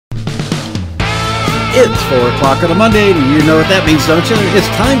It's 4 o'clock on a Monday, and you know what that means, don't you? It's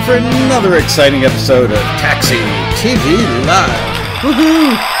time for another exciting episode of Taxi TV Live.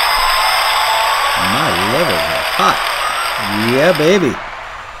 Woohoo! My levels are hot. Yeah, baby.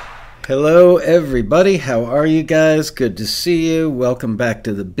 Hello, everybody. How are you guys? Good to see you. Welcome back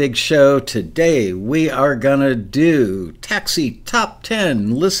to the big show. Today, we are gonna do Taxi Top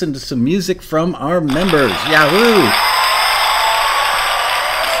 10. Listen to some music from our members. Yahoo!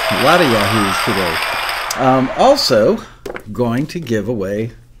 A lot of yahoos today. Also, going to give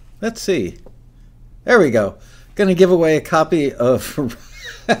away, let's see. There we go. Going to give away a copy of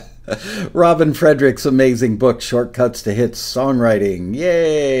Robin Frederick's amazing book, Shortcuts to Hits Songwriting.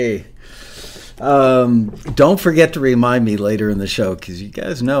 Yay! Don't forget to remind me later in the show, because you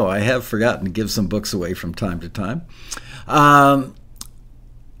guys know I have forgotten to give some books away from time to time.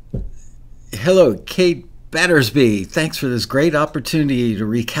 Hello, Kate Battersby. Thanks for this great opportunity to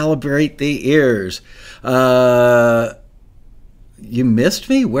recalibrate the ears. You missed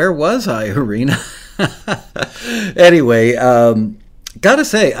me? Where was I, Arena? Anyway, gotta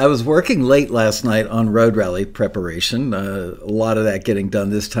say, I was working late last night on Road Rally preparation. A lot of that getting done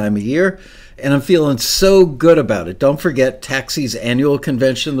this time of year, and I'm feeling so good about it. Don't forget, Taxi's annual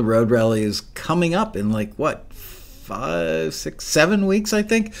convention, the Road Rally, is coming up in 5, 6, 7 weeks, I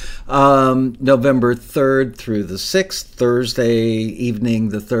think. November 3rd through the 6th. Thursday evening,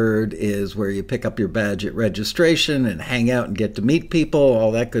 the 3rd, is where you pick up your badge at registration and hang out and get to meet people,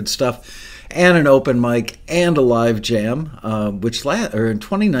 all that good stuff. And an open mic and a live jam, which in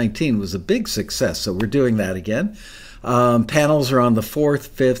 2019 was a big success, so we're doing that again. Panels are on the 4th,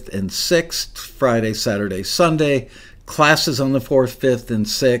 5th, and 6th, Friday, Saturday, Sunday. Classes on the 4th, 5th, and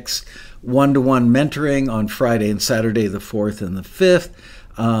 6th. One-to-one mentoring on Friday and Saturday, the 4th and the 5th.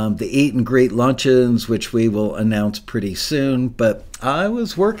 The eat and greet luncheons, which we will announce pretty soon. But I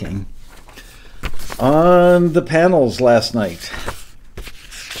was working on the panels last night.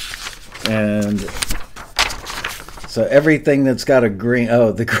 And so everything that's got a green,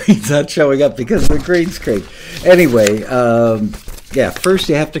 the green's not showing up because of the green screen. Anyway, first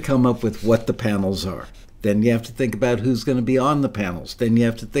you have to come up with what the panels are. Then you have to think about who's going to be on the panels. Then you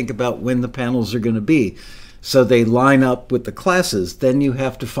have to think about when the panels are going to be, so they line up with the classes. Then you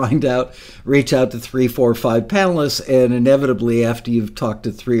have to reach out to 3, 4, 5 panelists, and inevitably after you've talked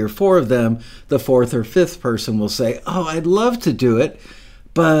to 3 or 4 of them, the 4th or 5th person will say, oh, I'd love to do it,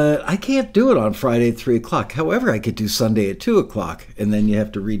 but I can't do it on Friday at 3 o'clock. However, I could do Sunday at 2 o'clock, and then you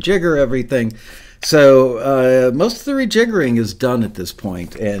have to rejigger everything. So most of the rejiggering is done at this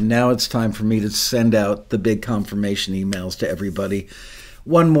point, and now it's time for me to send out the big confirmation emails to everybody.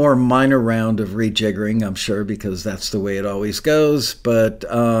 One more minor round of rejiggering, I'm sure, because that's the way it always goes, but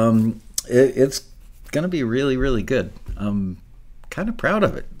it's going to be really, really good. I'm kind of proud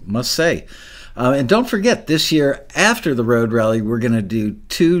of it, must say. And don't forget, this year, after the Road Rally, we're going to do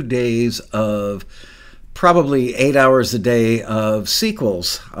 2 days of probably 8 hours a day of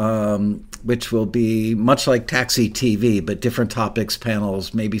sequels, which will be much like Taxi TV, but different topics,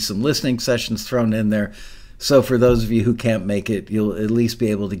 panels, maybe some listening sessions thrown in there. So for those of you who can't make it, you'll at least be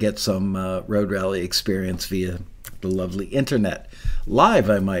able to get some Road Rally experience via the lovely internet.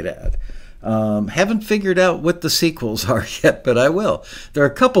 Live, I might add. Haven't figured out what the sequels are yet, but I will. There are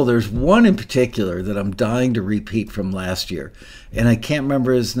a couple. There's one in particular that I'm dying to repeat from last year, and I can't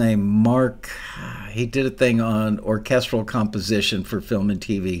remember his name. Mark, he did a thing on orchestral composition for film and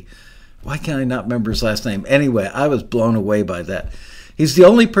TV. Why can't I not remember his last name? Anyway, I was blown away by that. He's the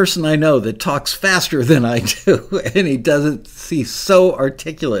only person I know that talks faster than I do, and he's so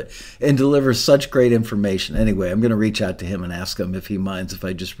articulate and delivers such great information. Anyway, I'm going to reach out to him and ask him if he minds if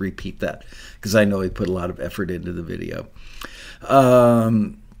I just repeat that, because I know he put a lot of effort into the video.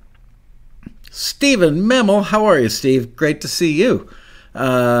 Stephen Memel, how are you, Steve? Great to see you.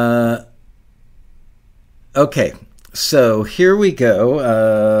 Okay. So here we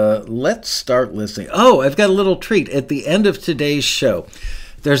go. Let's start listening. Oh, I've got a little treat. At the end of today's show,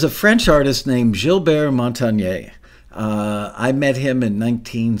 there's a French artist named Gilbert Montagnier. I met him in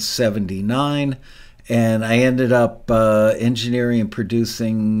 1979, and I ended up engineering and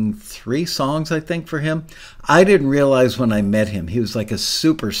producing 3 songs, I think, for him. I didn't realize when I met him, he was like a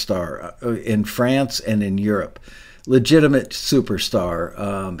superstar in France and in Europe. Legitimate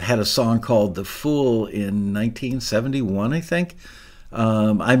superstar. Had a song called The Fool in 1971, I think.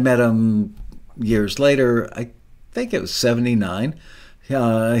 I met him years later. I think it was 79.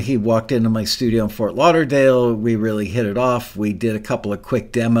 He walked into my studio in Fort Lauderdale. We really hit it off. We did a couple of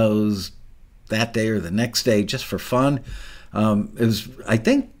quick demos that day or the next day just for fun. It was, I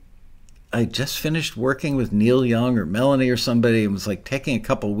think, I just finished working with Neil Young or Melanie or somebody and was like taking a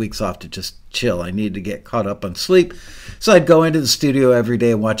couple of weeks off to just chill. I needed to get caught up on sleep. So I'd go into the studio every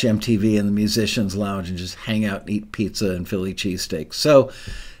day and watch MTV and the Musicians Lounge and just hang out and eat pizza and Philly cheesesteaks. So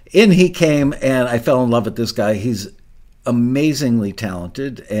in he came, and I fell in love with this guy. He's amazingly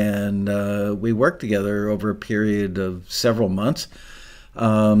talented, and we worked together over a period of several months.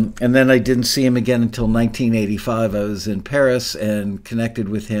 And then I didn't see him again until 1985. I was in Paris and connected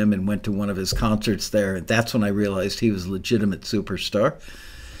with him and went to one of his concerts there. And that's when I realized he was a legitimate superstar.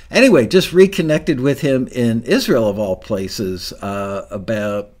 Anyway, just reconnected with him in Israel, of all places,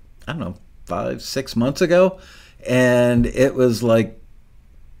 about, 5-6 months ago. And it was like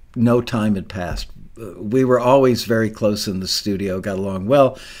no time had passed. We were always very close in the studio, got along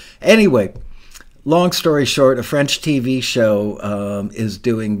well. Anyway, long story short, a French TV show is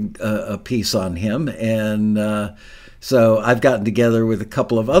doing a piece on him, and so I've gotten together with a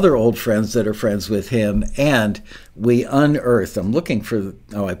couple of other old friends that are friends with him, and we unearthed, I'm looking for,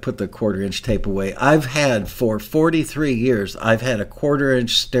 I put the quarter-inch tape away. I've had, for 43 years, I've had a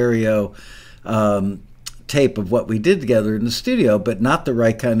quarter-inch stereo tape of what we did together in the studio, but not the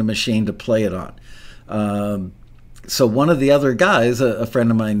right kind of machine to play it on. So one of the other guys, a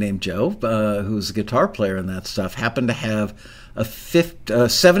friend of mine named Joe, who's a guitar player and that stuff, happened to have a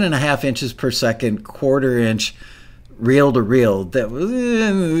 7.5 inches per second, quarter-inch reel-to-reel that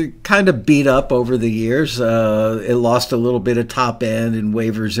was kind of beat up over the years. It lost a little bit of top end and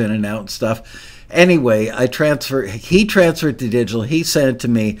wavers in and out and stuff. Anyway, he transferred to digital. He sent it to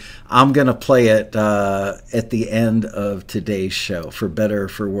me. I'm going to play it at the end of today's show, for better or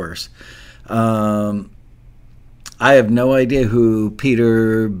for worse. I have no idea who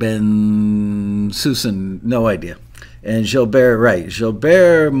Peter Bensusan, no idea. And Gilbert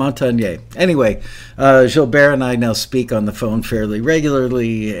Montagnier. Anyway, Gilbert and I now speak on the phone fairly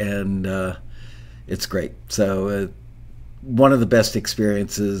regularly, and it's great. So one of the best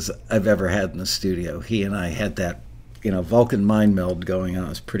experiences I've ever had in the studio. He and I had that, Vulcan mind meld going on. It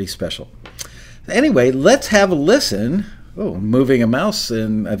was pretty special. Anyway, let's have a listen. Oh, I'm moving a mouse,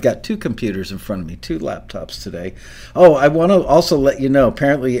 and I've got two computers in front of me, two laptops today. Oh, I want to also let you know,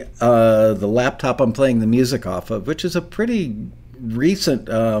 apparently the laptop I'm playing the music off of, which is a pretty recent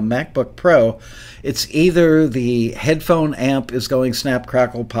MacBook Pro, it's either the headphone amp is going snap,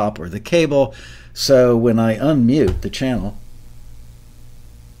 crackle, pop, or the cable. So when I unmute the channel,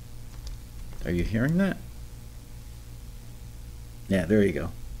 are you hearing that? Yeah, there you go.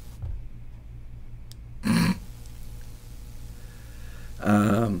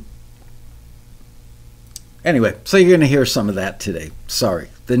 Anyway, so you're going to hear some of that today. Sorry,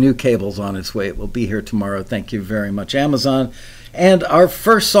 the new cable's on its way. It will be here tomorrow. Thank you very much, Amazon. And our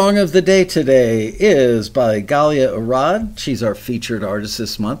first song of the day today is by Galia Arad. She's our featured artist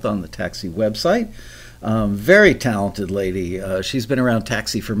this month on the Taxi website. Very talented lady. She's been around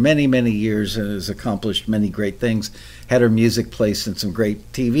Taxi for many, many years and has accomplished many great things. Had her music placed in some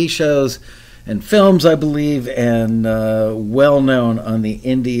great TV shows and films, I believe, and well known on the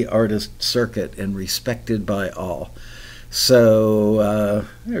indie artist circuit and respected by all. So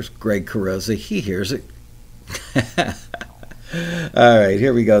there's Greg Carosa. He hears it. All right,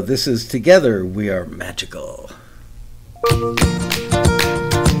 here we go. This is Together We Are Magical.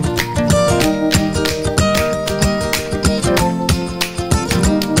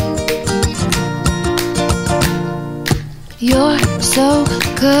 You're so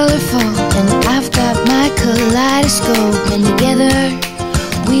colorful, and I've got my kaleidoscope, and together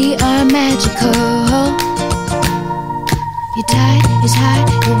we are magical. Your tide is high,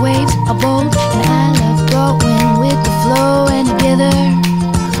 your waves are bold, and I love going with the flow, and together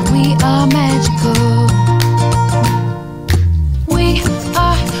we are magical. We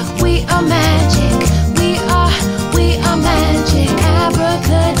are magic. We are magic.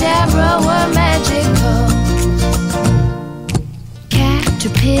 Abracadabra, we're magical.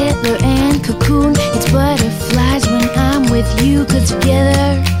 Caterpillar and cocoon, it's butterflies when I'm with you, 'cause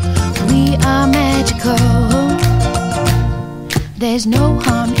together we are magical. There's no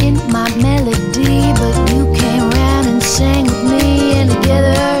harm in my melody, but you came round and sang with me, and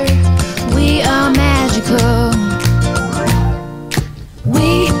together we are magical.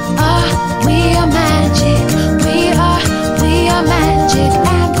 We are magic. We are magic.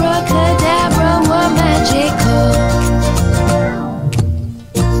 Abracadabra, we're magical.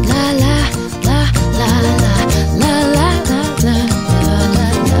 La la la la la la la la la la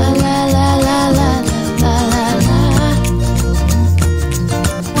la la la la la la la.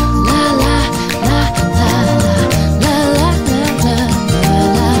 La la la la la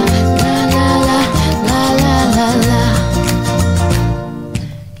la la la la la.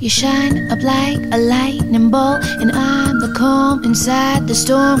 You shine a lightning bolt, and I'm the calm inside the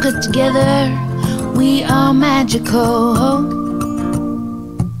storm. 'Cause together we are magical.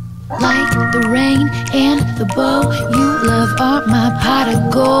 Like the rain and the bow, you love are my pot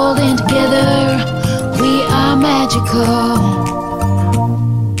of gold, and together we are magical.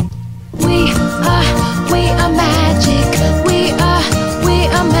 We are magic. We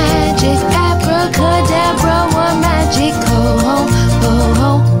are magic. Abracadabra, we're magical.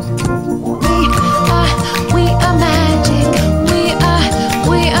 We are magic.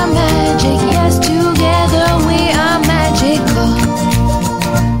 We are magic. Yes, together we are magical.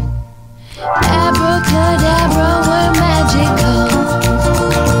 Abracadabra, we're magical.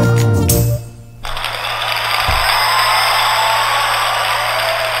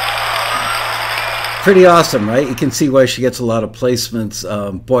 Pretty awesome, right? You can see why she gets a lot of placements.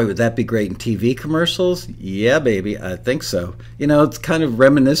 Boy, would that be great in TV commercials? Yeah, baby, I think so. You know, it's kind of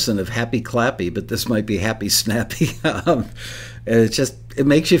reminiscent of Happy Clappy, but this might be Happy Snappy. It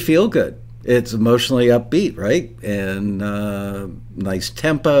makes you feel good. It's emotionally upbeat, right? And nice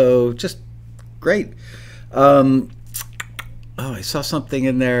tempo, just great. I saw something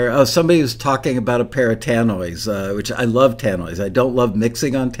in there. Oh, somebody was talking about a pair of tannoys, which I love tannoys. I don't love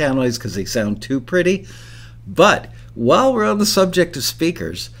mixing on tannoys because they sound too pretty. But while we're on the subject of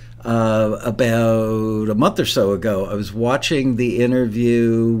speakers, about a month or so ago, I was watching the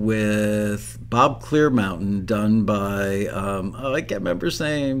interview with Bob Clearmountain done by, I can't remember his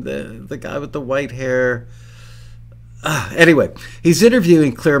name, the guy with the white hair. Anyway, he's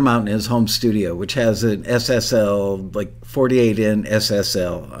interviewing Clearmountain in his home studio, which has an SSL, like 48-in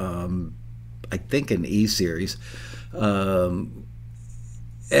SSL, I think an E-series.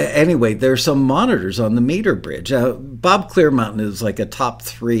 Anyway, there's some monitors on the meter bridge. Bob Clearmountain is like a top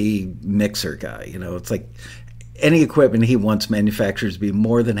 3 mixer guy. You know, it's like any equipment he wants manufacturers to be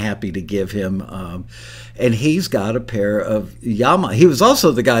more than happy to give him. And he's got a pair of Yamaha. He was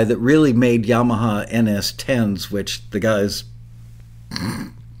also the guy that really made Yamaha NS10s, which the guys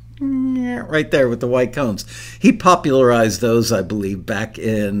right there with the white cones. He popularized those, I believe, back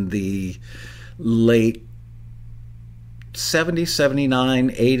in the late 70,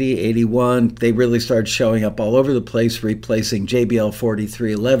 79, 80, 81. They really started showing up all over the place, replacing JBL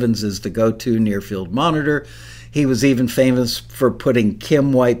 4311s as the go-to near-field monitor. He was even famous for putting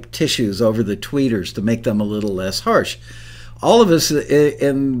Kim wipe tissues over the tweeters to make them a little less harsh. All of us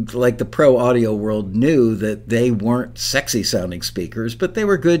in like the pro audio world knew that they weren't sexy sounding speakers, but they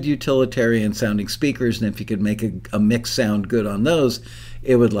were good utilitarian sounding speakers, and if you could make a mix sound good on those,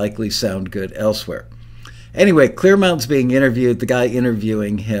 it would likely sound good elsewhere. Anyway, Clearmountain's being interviewed. The guy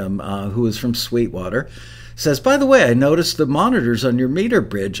interviewing him, who is from Sweetwater, says, by the way, I noticed the monitors on your meter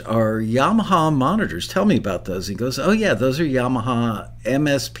bridge are Yamaha monitors. Tell me about those. He goes, oh yeah, those are Yamaha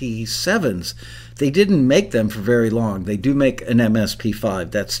MSP7s. They didn't make them for very long. They do make an MSP5.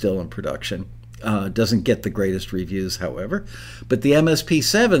 That's still in production. Doesn't get the greatest reviews, however. But the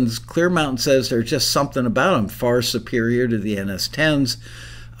MSP7s, Clearmountain says there's just something about them far superior to the NS10s.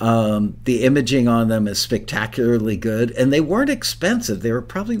 The imaging on them is spectacularly good, and they weren't expensive. They were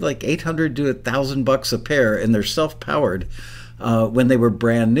probably like $800 to $1,000 a pair, and they're self-powered when they were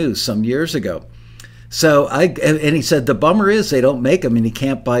brand new some years ago. So and he said the bummer is they don't make them, and you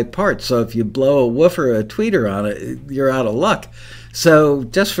can't buy parts. So if you blow a woofer or a tweeter on it, you're out of luck. So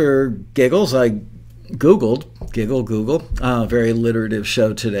just for giggles, I Googled, Google, very alliterative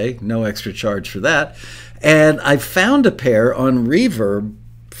show today, no extra charge for that, and I found a pair on Reverb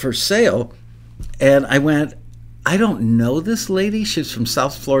for sale, and I went, I don't know this lady. She's from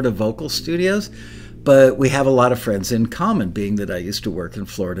South Florida Vocal Studios, but we have a lot of friends in common, being that I used to work in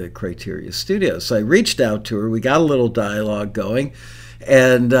Florida at Criteria Studios. So I reached out to her. We got a little dialogue going,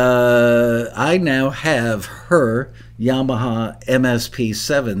 and I now have her Yamaha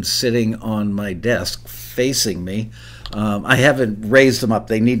MSP7 sitting on my desk facing me. I haven't raised them up.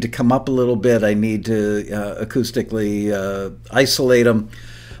 They need to come up a little bit. I need to acoustically isolate them.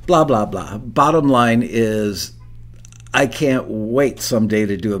 Blah, blah, blah. Bottom line is I can't wait someday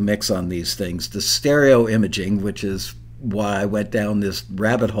to do a mix on these things. The stereo imaging, which is why I went down this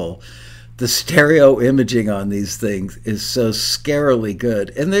rabbit hole, the stereo imaging on these things is so scarily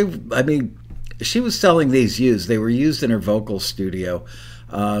good. And she was selling these used. They were used in her vocal studio,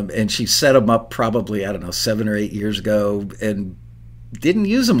 and she set them up probably, 7 or 8 years ago, and didn't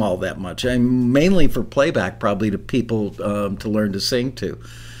use them all that much. Mainly for playback, probably to people to learn to sing to.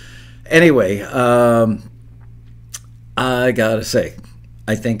 Anyway, I gotta say,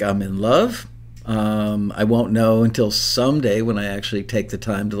 I think I'm in love. I won't know until someday when I actually take the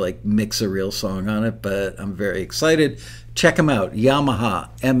time to like mix a real song on it, but I'm very excited. Check them out, Yamaha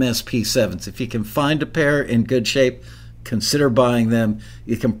MSP7s. If you can find a pair in good shape, consider buying them.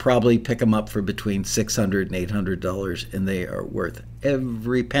 You can probably pick them up for between $600 and $800, and they are worth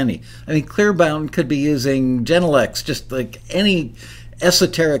every penny. I mean, Clearbound could be using Genelex, just like any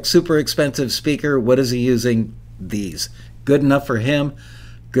esoteric, super expensive speaker. What is he using? These. Good enough for him,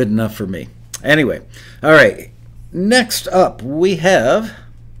 good enough for me. Anyway, all right. Next up, we have...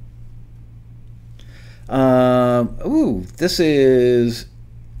 this is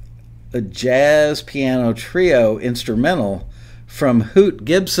a jazz piano trio instrumental from Hoot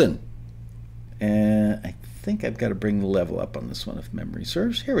Gibson. And I think I've got to bring the level up on this one if memory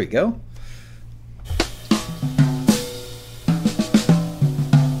serves. Here we go.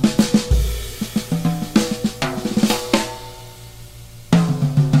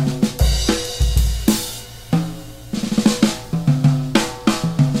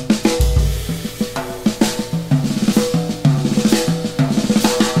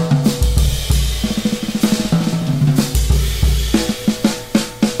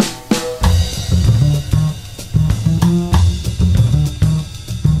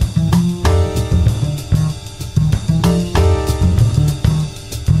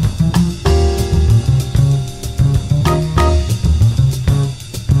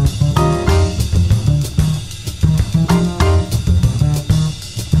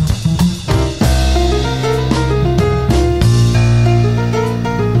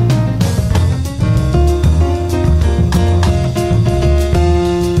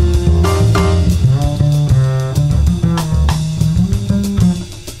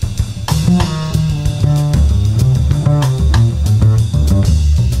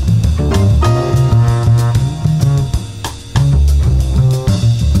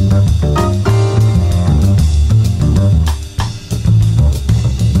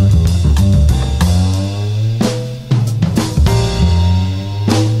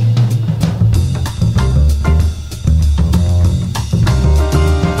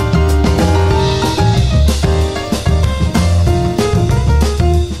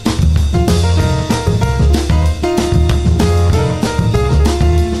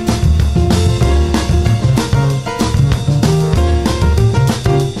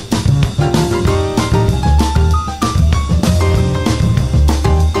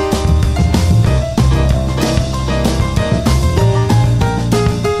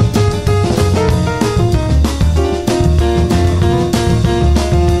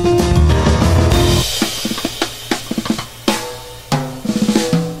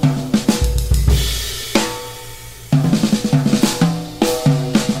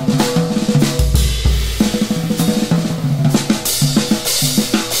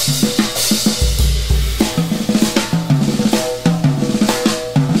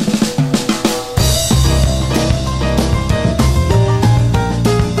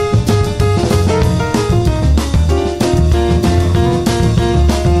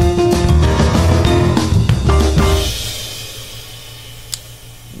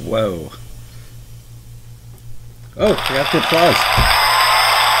 Whoa. Oh, forgot the applause.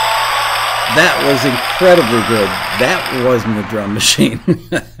 That was incredibly good. That wasn't a drum machine.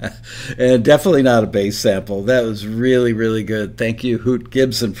 And definitely not a bass sample. That was really, really good. Thank you, Hoot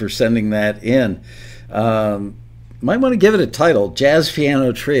Gibson, for sending that in. Might want to give it a title, Jazz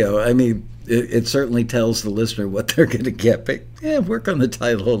Piano Trio. I mean, it certainly tells the listener what they're going to get. But yeah, work on the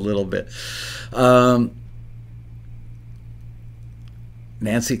title a little bit.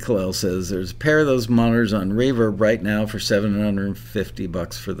 Nancy Callell says, there's a pair of those monitors on Reverb right now for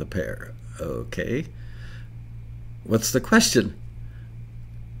 $750 for the pair. Okay. What's the question?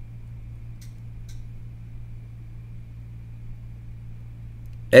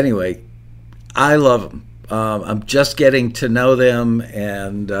 Anyway, I love them. I'm just getting to know them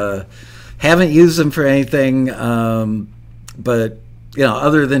and haven't used them for anything, but you know,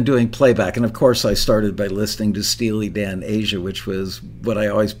 other than doing playback. And of course, I started by listening to Steely Dan Asia, which was what I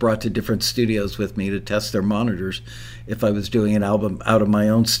always brought to different studios with me to test their monitors if I was doing an album out of my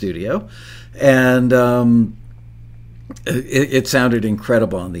own studio. And it sounded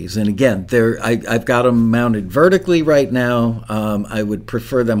incredible on these. And again, I've got them mounted vertically right now. I would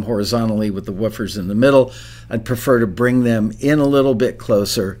prefer them horizontally with the woofers in the middle. I'd prefer to bring them in a little bit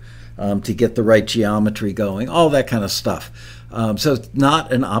closer to get the right geometry going, all that kind of stuff. So it's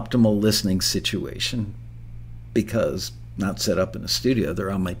not an optimal listening situation because not set up in a studio.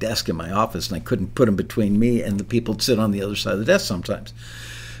 They're on my desk in my office, and I couldn't put them between me and the people that sit on the other side of the desk sometimes.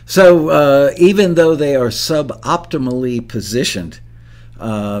 So even though they are suboptimally positioned,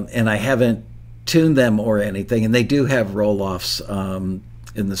 and I haven't tune them or anything, and they do have roll-offs in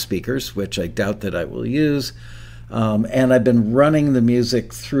the speakers, which I doubt that I will use. And I've been running the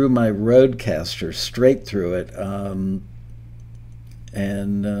music through my Rodecaster, straight through it,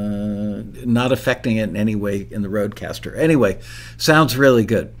 and not affecting it in any way in the Rodecaster. Anyway, sounds really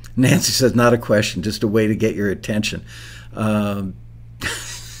good. Nancy says, not a question, just a way to get your attention.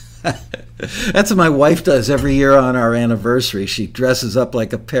 That's what my wife does every year on our anniversary. She dresses up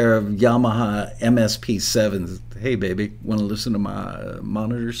like a pair of Yamaha MSP7s. Hey, baby, want to listen to my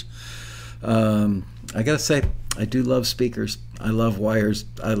monitors? I got to say, I do love speakers. I love wires.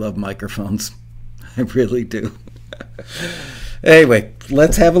 I love microphones. I really do. Anyway,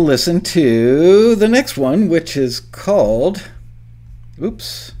 let's have a listen to the next one, which is called...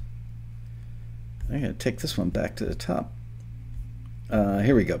 Oops. I'm going to take this one back to the top.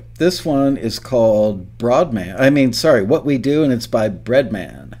 Here we go. This one is called What We Do, and it's by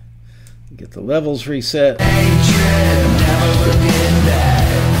Breadman. Get the levels reset.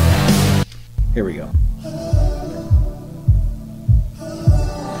 Here we go.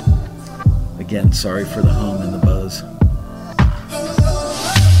 Again, sorry for the hum and the buzz.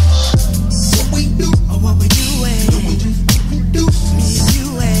 What we do, or what we doing? Do me and you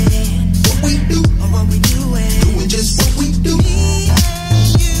and what we do, or what we doing? Doing just what we do. Me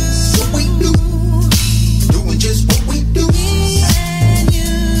and you. What we do. Doing just what we do. Me and you.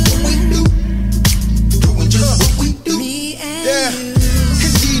 What we do. Doing just what we do. Me and you.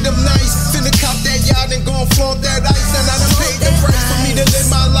 Indeed, I'm nice. Finna cop that yacht and gon' flaunt that ice. And I done paid the price for me to live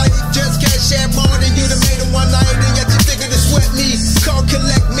my life. Just cash out more than you done made it one night. And yet you think to sweat me. Call,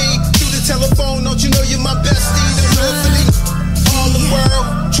 collect me. Through the telephone, don't you know you're my bestie? The Philly, all the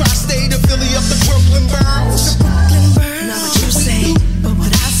world. Tri-state of Philly up the Brooklyn boroughs. Not what you say, but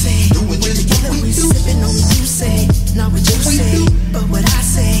what I say. We're together, we sipping on the you say. Not what you say, but what I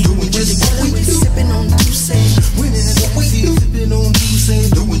say. We're together, we sipping on the you say. Winning is what we do. Sipping on you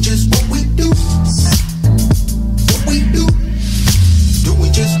say. Doing just what we do. What we do.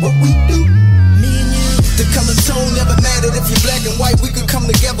 Doing just what we do. Me and you. The color tone never mattered. If you're black and white, we could come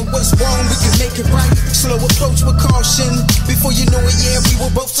together. What's wrong? We can make it right. Slow approach with caution. Before you know it, yeah, we were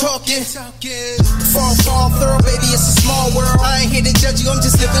both talking. Fall thorough, baby, it's a small world. I ain't here to judge you, I'm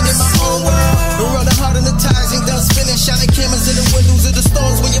just living in my own world. The world of heart and the ties ain't done spinning. Shining cameras in the windows of the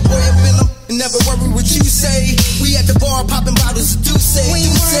stores when your boy up in them. And never worry what you say. We at the bar popping bottles of Douce. We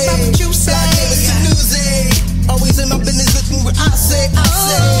ain't worried about what you say. Black neighbors to news, always in my business, looking what I say.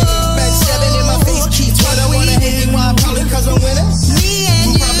 Backstabbing in my face, keep trying to wanna hate me. Why? Probably cause I'm winning. Me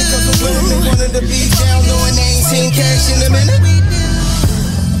and you. Probably cause I'm winning. They wanted to be down, knowing they ain't seen cash in a minute.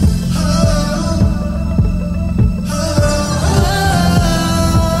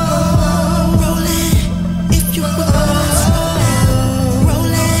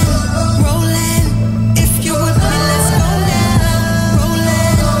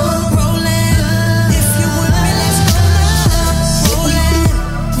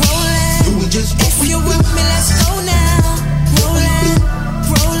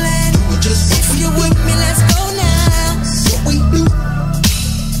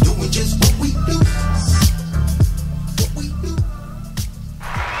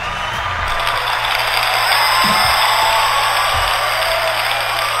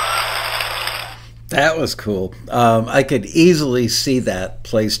 That was cool. I could easily see that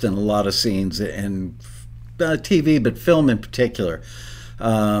placed in a lot of scenes in TV, but film in particular.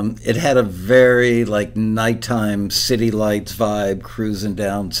 It had a very like nighttime city lights vibe, cruising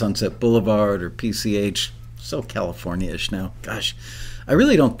down Sunset Boulevard or PCH. So California-ish now. Gosh, I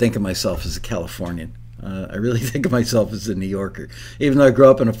really don't think of myself as a Californian. I really think of myself as a New Yorker. Even though I grew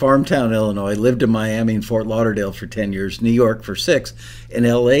up in a farm town, Illinois, lived in Miami and Fort Lauderdale for 10 years, New York for 6, in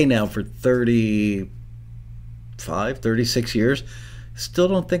LA now for 36 years. Still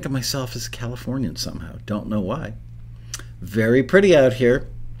don't think of myself as a Californian somehow. Don't know why. Very pretty out here.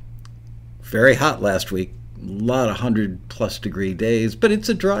 Very hot last week. A lot of 100+ degree days, but it's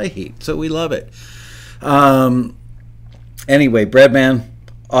a dry heat, so we love it. Anyway, Breadman,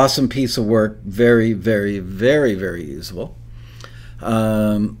 awesome piece of work. Very, very, very, very usable.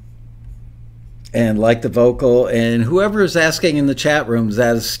 And like the vocal. And whoever is asking in the chat room, is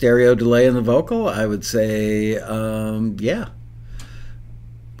that a stereo delay in the vocal? I would say, yeah.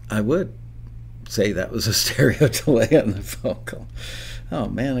 I would say that was a stereo delay on the vocal. Oh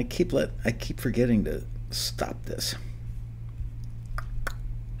man, I keep forgetting to stop this.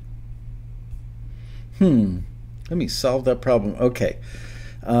 Let me solve that problem. Okay.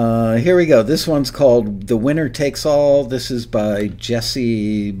 Here we go. This one's called The Winner Takes All. This is by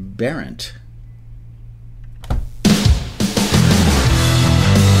Jesse Barrett.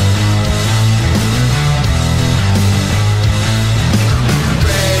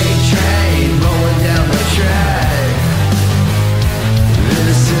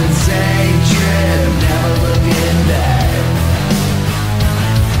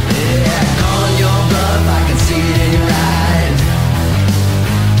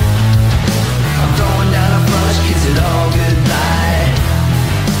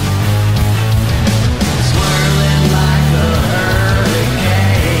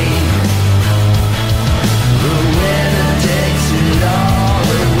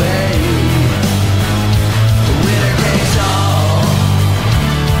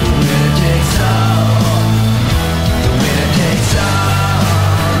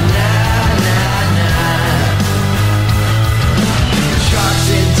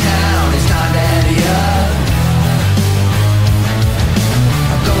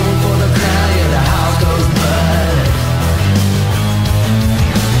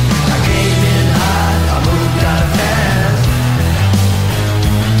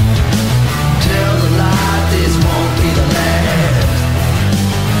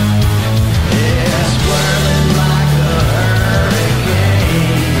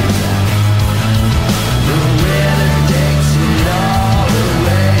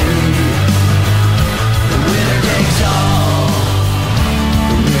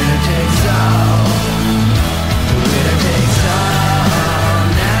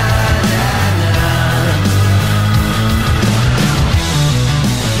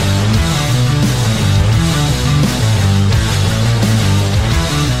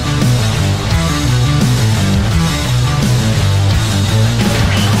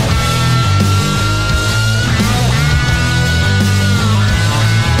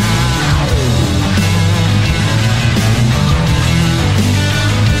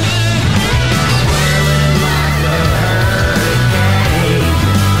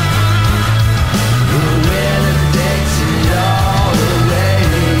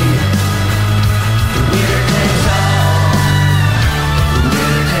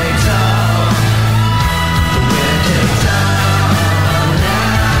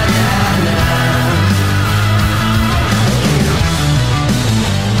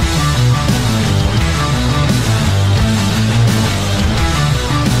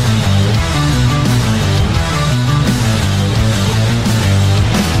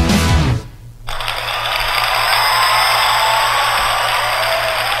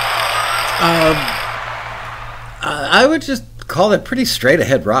 I would just call it pretty straight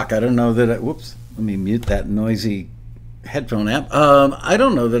ahead rock. I don't know that whoops, let me mute that noisy headphone app. I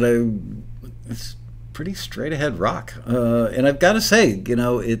don't know that it's pretty straight ahead rock. And I've got to say,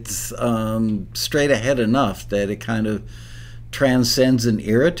 it's straight ahead enough that it kind of transcends an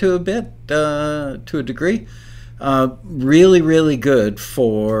era to a degree. Really, really good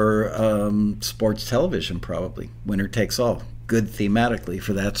for sports television, probably. Winner takes all. Good thematically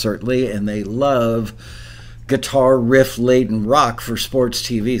for that, certainly. And they love guitar riff-laden rock for sports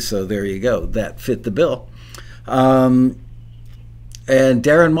TV, so there you go. That fit the bill. And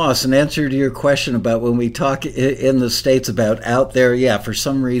Darren Moss, in answer to your question about when we talk in the States about out there, yeah, for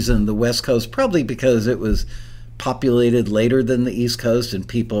some reason the West Coast, probably because it was populated later than the East Coast and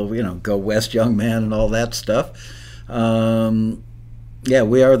people, go west, young man, and all that stuff. Yeah,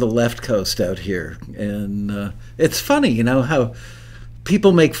 we are the left coast out here. And it's funny, how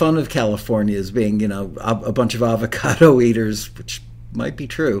people make fun of California as being, a bunch of avocado eaters, which might be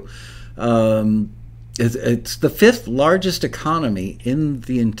true. It's the fifth largest economy in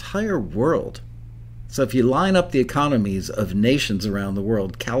the entire world. So if you line up the economies of nations around the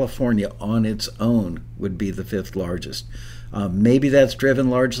world, California on its own would be the fifth largest. Maybe that's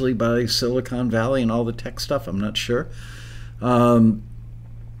driven largely by Silicon Valley and all the tech stuff. I'm not sure. A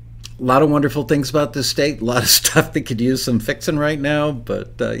lot of wonderful things about this state. A lot of stuff that could use some fixing right now.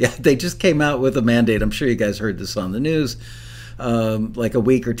 But yeah, they just came out with a mandate. I'm sure you guys heard this on the news. Like a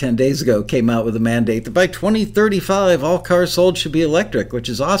week or 10 days ago, came out with a mandate that by 2035, all cars sold should be electric, which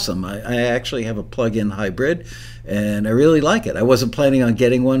is awesome. I actually have a plug-in hybrid, and I really like it. I wasn't planning on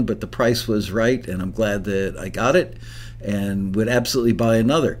getting one, but the price was right, and I'm glad that I got it and would absolutely buy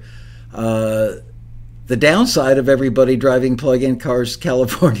another. The downside of everybody driving plug-in cars in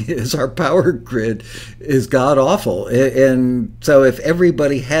California is our power grid is god-awful. And so if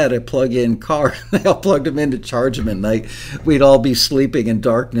everybody had a plug-in car, they all plugged them in to charge them at night, we'd all be sleeping in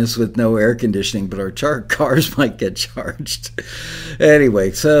darkness with no air conditioning, but our cars might get charged.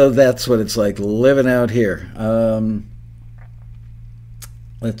 Anyway, so that's what it's like living out here.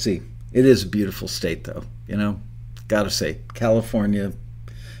 Let's see. It is a beautiful state, though, Gotta say, California,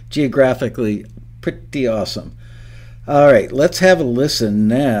 geographically, pretty awesome. All right, let's have a listen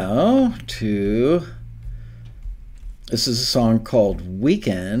now to, this is a song called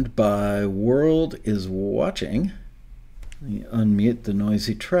Weekend by World is Watching. Let me unmute the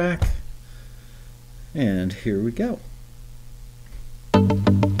noisy track. And here we go.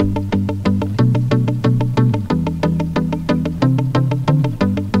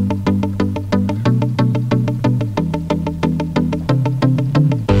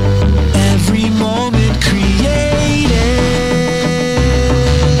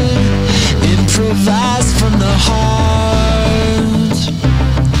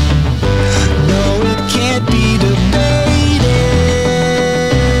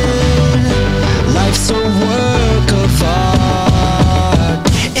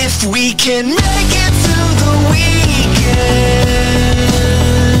 Can make it to the weekend.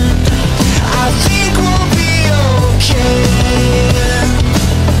 I think we'll be okay.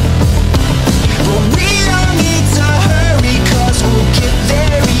 But we don't need to hurry, 'cause we'll get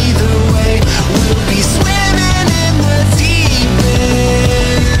there either way. We'll be swimming in the deep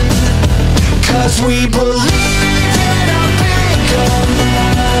end, 'cause we believe in a bigger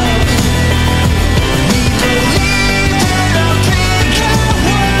love. We believe in a bigger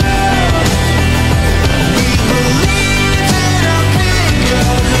world. We believe in a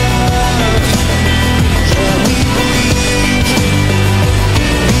bigger love. Yeah, we believe.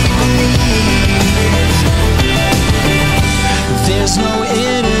 There's no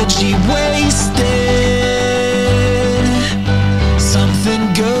energy wasted. Something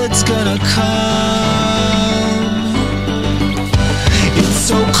good's gonna come. It's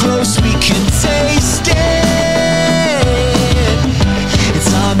so close we can taste it.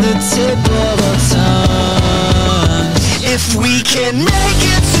 It's on the tip of our tongue. If we can make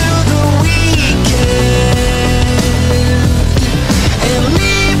it to the weekend and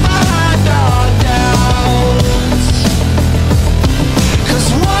leave behind our doubts, 'cause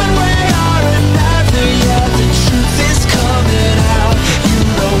one way or another, yeah, the truth is coming out.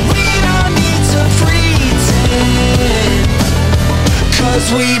 We don't need to pretend, 'cause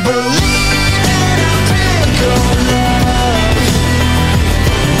we believe in a bigger love.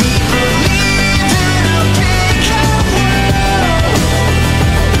 We believe in a bigger world.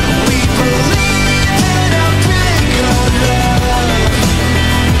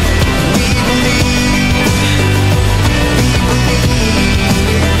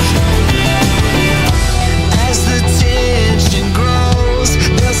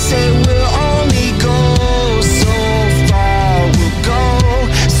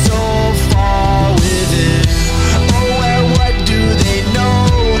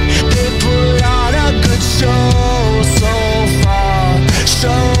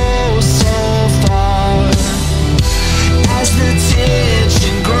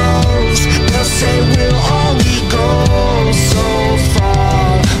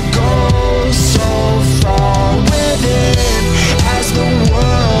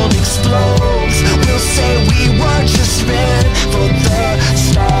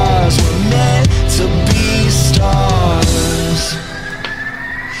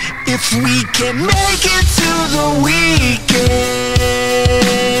 If we can make it to the weekend,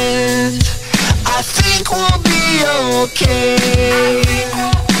 I think we'll be okay.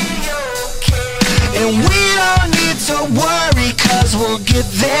 And we don't need to worry, 'cause we'll get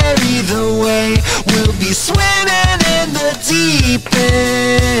there either way. We'll be swimming in the deep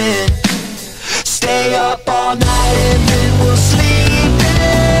end. Stay up all night and then we'll sleep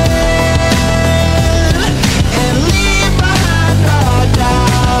in and leave behind our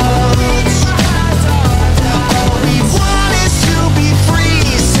doubts. All we want is to be free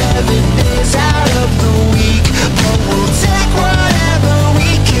 7 days out of the week, but we'll take whatever we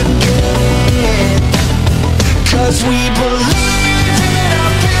can get, 'cause we believe in a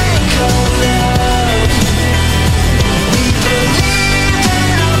big old love. We believe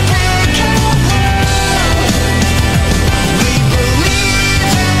in a big old love. We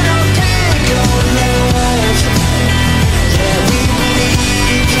believe in a big old love. Yeah, we believe.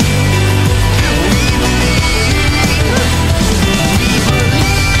 We believe. We believe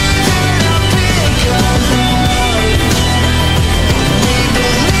in a big old love. We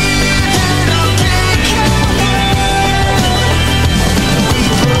believe in a big old love. We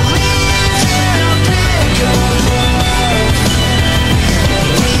believe in a big old love. We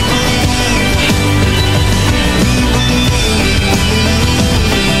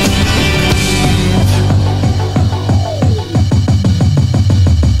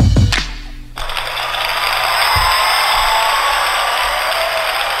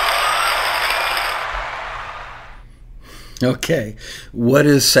Okay, what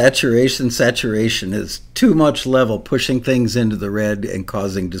is saturation? Saturation is too much level, pushing things into the red and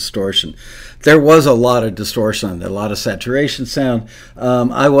causing distortion. There was a lot of distortion, a lot of saturation sound.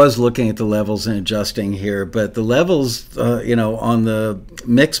 I was looking at the levels and adjusting here, but the levels, on the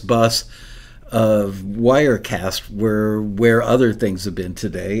mix bus of Wirecast were where other things have been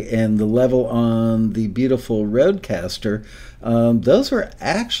today, and the level on the beautiful Rodecaster, those were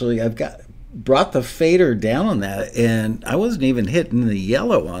actually, brought the fader down on that, and I wasn't even hitting the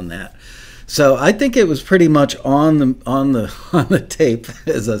yellow on that. So I think it was pretty much on the tape,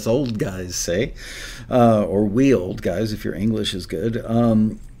 as us old guys say, or we old guys if your English is good.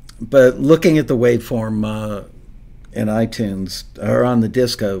 But looking at the waveform in iTunes or on the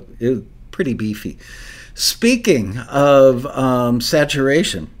disco, it was pretty beefy. Speaking of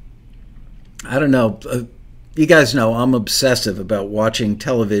saturation, I don't know. You guys know I'm obsessive about watching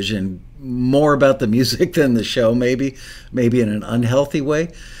television, more about the music than the show, maybe in an unhealthy way.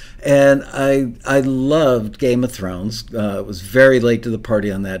 And I loved Game of Thrones. It was very late to the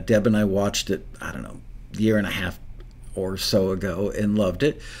party on that. Deb and I watched it, I don't know, a year and a half or so ago, and loved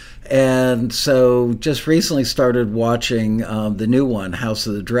it. And so just recently started watching the new one, House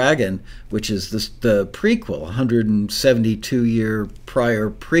of the Dragon, which is the prequel, 172-year prior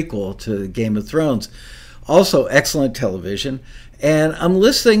prequel to Game of Thrones. Also excellent television. And I'm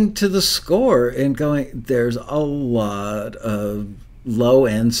listening to the score and going, there's a lot of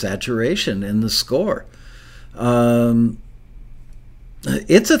low-end saturation in the score.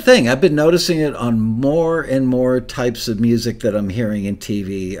 It's a thing. I've been noticing it on more and more types of music that I'm hearing in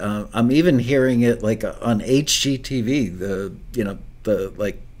TV. I'm even hearing it like on HGTV, the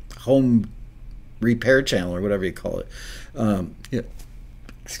like home repair channel or whatever you call it.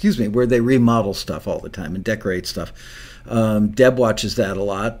 Where they remodel stuff all the time and decorate stuff. Deb watches that a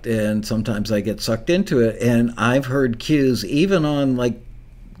lot, and sometimes I get sucked into it. And I've heard cues even on like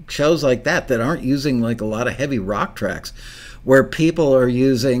shows like that aren't using like a lot of heavy rock tracks, where people are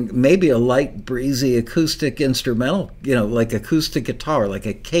using maybe a light, breezy acoustic instrumental, like acoustic guitar, like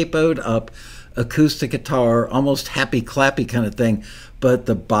a capoed up acoustic guitar, almost happy clappy kind of thing, but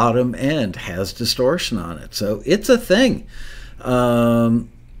the bottom end has distortion on it. So it's a thing.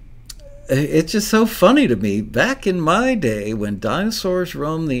 It's just so funny to me. Back in my day, when dinosaurs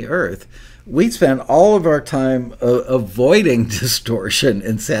roamed the earth, we spent all of our time avoiding distortion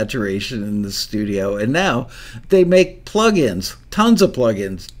and saturation in the studio, and now they make plugins, tons of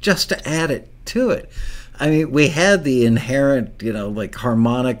plugins, just to add it to it. I mean, we had the inherent, like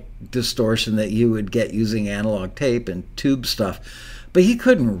harmonic distortion that you would get using analog tape and tube stuff, but you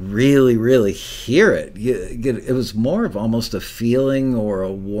couldn't really hear it. It was more of almost a feeling or a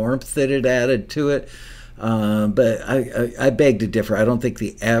warmth that it added to it. But I beg to differ. I don't think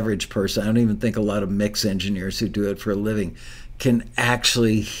the average person, I don't even think a lot of mix engineers who do it for a living, can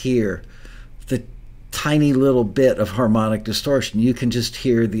actually hear the tiny little bit of harmonic distortion. You can just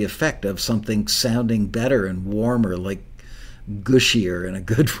hear the effect of something sounding better and warmer, like gushier in a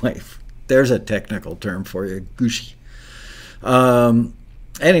good way. There's a technical term for you, gushy.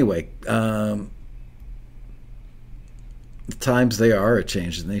 The times they are a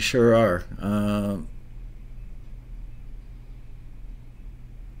changing. They sure are.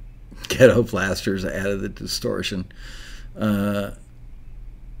 Ghetto blasters added the distortion.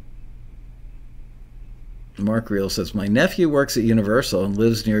 Mark Reel says, my nephew works at Universal and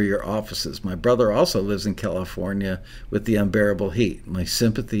lives near your offices. My brother also lives in California with the unbearable heat. My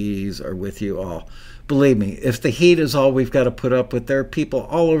sympathies are with you all. Believe me, if the heat is all we've got to put up with, there are people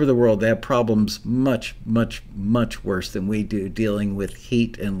all over the world that have problems much, much, much worse than we do dealing with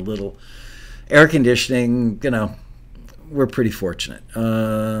heat and little air conditioning. You know, we're pretty fortunate.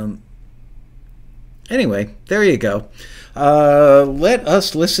 Anyway, there you go. Let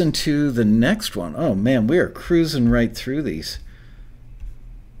us listen to the next one. Oh, man, we are cruising right through these.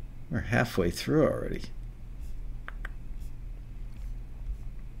 We're halfway through already.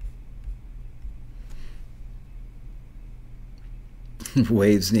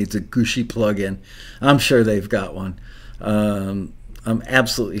 Waves needs a Gucci plug-in. I'm sure they've got one. I'm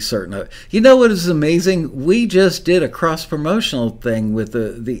absolutely certain of it. You know what is amazing? We just did a cross-promotional thing with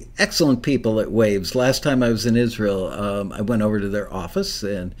the excellent people at Waves. Last time I was in Israel, I went over to their office,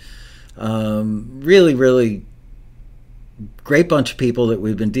 and really, really great bunch of people that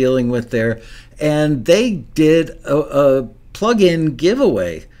we've been dealing with there. And they did a plug-in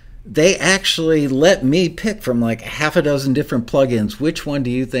giveaway. They actually let me pick from like half a dozen different plugins. Which one do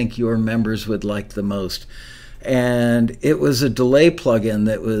you think your members would like the most? And it was a delay plugin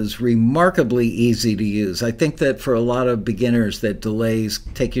that was remarkably easy to use. I think that for a lot of beginners, that delays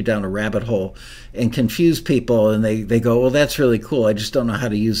take you down a rabbit hole and confuse people, and they go, well, that's really cool. I just don't know how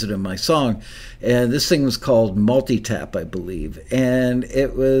to use it in my song. And this thing was called Multitap, I believe. And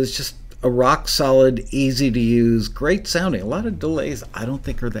it was just a rock solid, easy to use, great sounding. A lot of delays I don't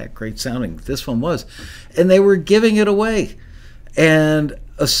think are that great sounding. This one was. And they were giving it away. And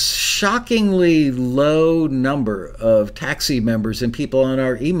a shockingly low number of taxi members and people on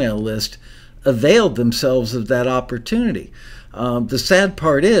our email list availed themselves of that opportunity. The sad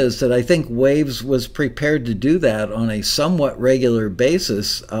part is that I think Waves was prepared to do that on a somewhat regular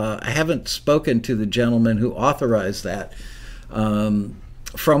basis. I haven't spoken to the gentleman who authorized that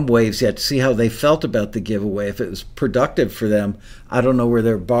from Waves yet to see how they felt about the giveaway, if it was productive for them. I don't know where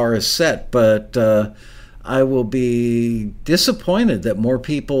their bar is set, but I will be disappointed that more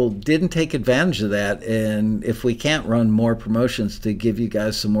people didn't take advantage of that. And if we can't run more promotions to give you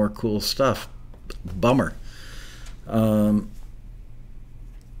guys some more cool stuff, bummer. All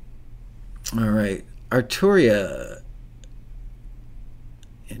right. Arturia.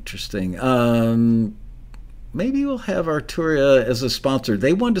 Interesting. Maybe we'll have Arturia as a sponsor.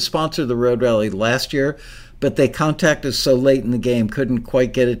 They wanted to sponsor the Road Rally last year, but they contacted us so late in the game, couldn't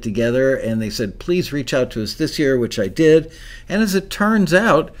quite get it together, and they said, please reach out to us this year, which I did. And as it turns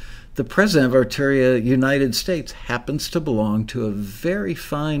out, the president of Arturia United States happens to belong to a very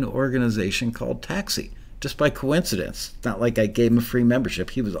fine organization called Taxi, just by coincidence. It's not like I gave him a free membership.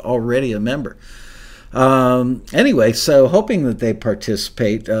 He was already a member. Anyway, so hoping that they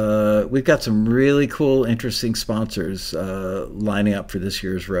participate. We've got some really cool, interesting sponsors lining up for this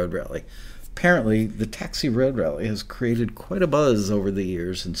year's Road Rally. Apparently, the Taxi Road Rally has created quite a buzz over the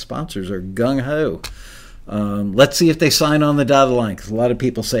years, and sponsors are gung-ho. Let's see if they sign on the dotted line, because a lot of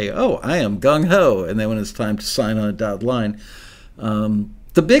people say, oh, I am gung-ho, and then when it's time to sign on the dotted line.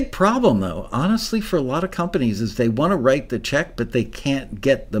 The big problem, though, honestly, for a lot of companies is they want to write the check, but they can't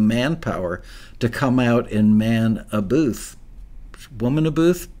get the manpower to come out and man a booth. Woman a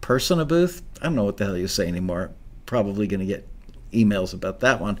booth? Person a booth? I don't know what the hell you say anymore. Probably going to get emails about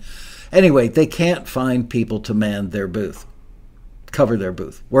that one. Anyway, they can't find people to man their booth, cover their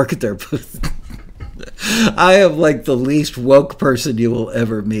booth, work at their booth. I am like the least woke person you will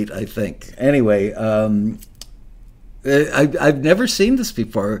ever meet, I think. Anyway, I've never seen this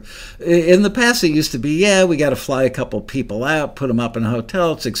before. In the past, it used to be, yeah, we got to fly a couple people out, put them up in a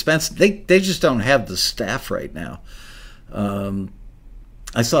hotel. It's expensive. They just don't have the staff right now.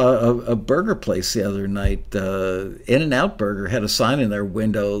 I saw a burger place the other night. In-N-Out Burger had a sign in their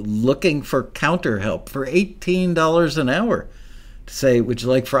window looking for counter help for $18 an hour to say, would you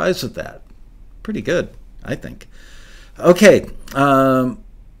like fries with that? Pretty good, I think. Okay.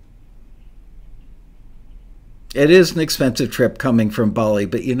 It is an expensive trip coming from Bali,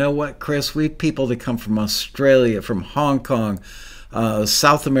 but you know what, Chris? We have people that come from Australia, from Hong Kong,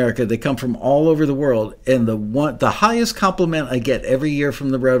 South America. They come from all over the world, and the highest compliment I get every year from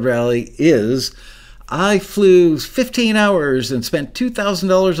the Road Rally is, I flew 15 hours and spent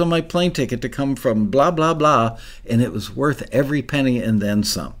 $2,000 on my plane ticket to come from blah, blah, blah, and it was worth every penny and then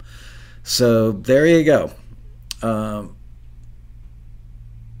some. So there you go.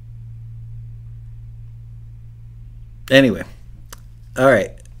 Anyway, all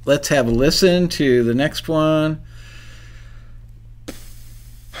right, let's have a listen to the next one.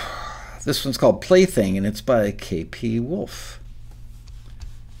 This one's called Plaything, and it's by KP Wolf.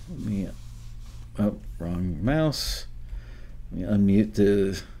 Let me, wrong mouse. Let me unmute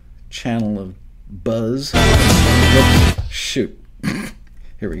the channel of Buzz. Whoops, shoot.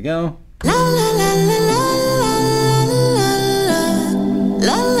 Here we go. La la la la la la la la.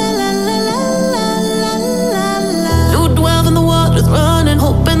 You dwell in the waters, running,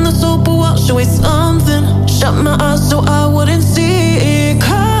 hoping the soap will wash away something. Shut my eyes so I wouldn't see it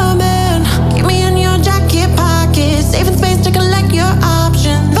coming. Keep me in your jacket pocket, saving space to collect your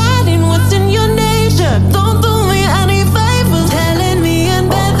options. Fighting what's in your nature. Don't do me any favors. Telling me in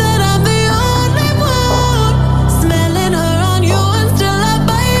bed that I'm the only one. Smelling her on you until I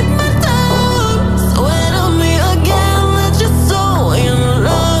bite my tongue. Sweat on me again, let your soul in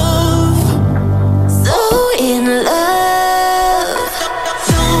love. So in love.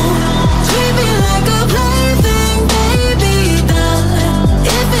 Don't treat me like a plaything, baby doll.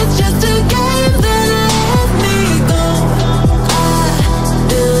 If it's just a game, then let me go. I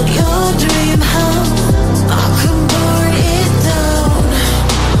built your dream house, I could burn it down.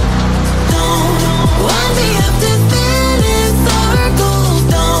 Don't wind me up to spin in circles.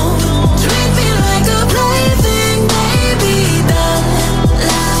 Don't treat me like a plaything, baby doll.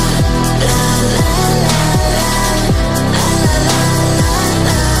 La la la la.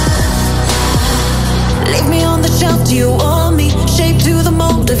 Leave me on the shelf, do you want me? Shaped to the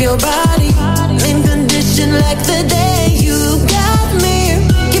mold of your body. In condition like the day you got me.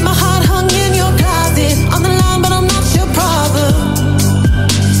 Keep my heart hung in your closet. On the line, but I'm not your problem.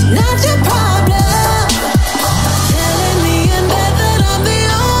 Not your problem. Telling me in bed that I'm the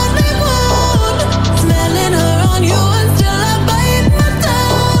only one. Smelling her on you until I bite my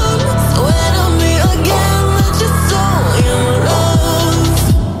tongue. Sweat on me again, let your soul in love.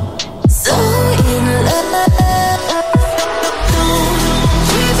 So in love. Don't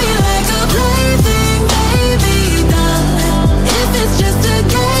treat me like a plaything, baby doll. If it's just a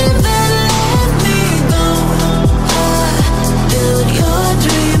game, then let me go. I built your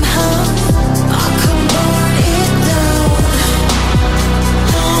dream house, I could burn it down.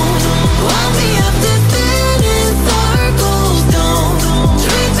 Don't wind me up to spin in circles. Don't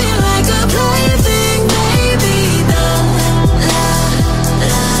treat me like a plaything, baby doll. La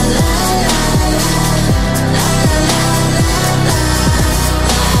la la la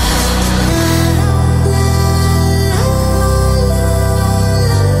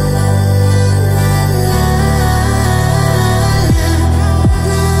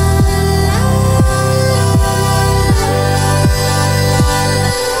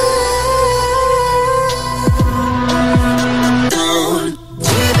Don't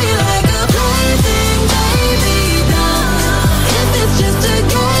treat me like a plaything, baby doll. If it's just a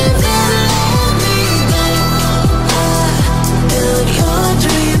game, then let me go. I built your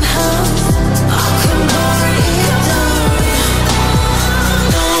dream house, I could burn it down.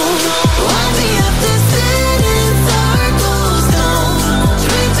 Don't wind me up to spin in circles. Don't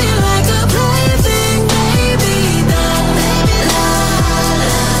treat me like a plaything, baby doll. La la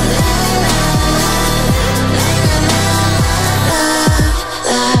la la.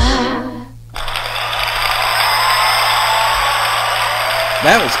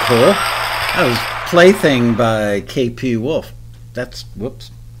 That was cool. That was Plaything by KP Wolf. That's,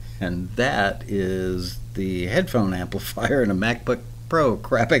 whoops. And that is the headphone amplifier in a MacBook Pro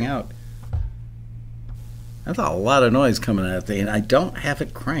crapping out. That's a lot of noise coming out of the thing, and I don't have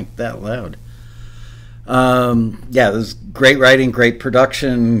it cranked that loud. Yeah, there's great writing, great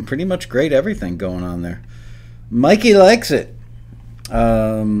production, pretty much great everything going on there. Mikey likes it.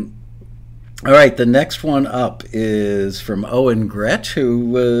 All right, the next one up is from Owen Gretsch, who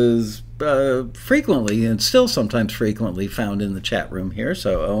was frequently and still sometimes frequently found in the chat room here.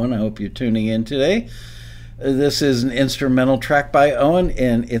 So, Owen, I hope you're tuning in today. This is an instrumental track by Owen,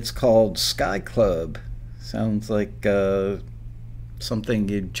 and it's called Sky Club. Sounds like something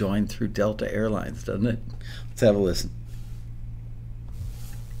you'd join through Delta Airlines, doesn't it? Let's have a listen.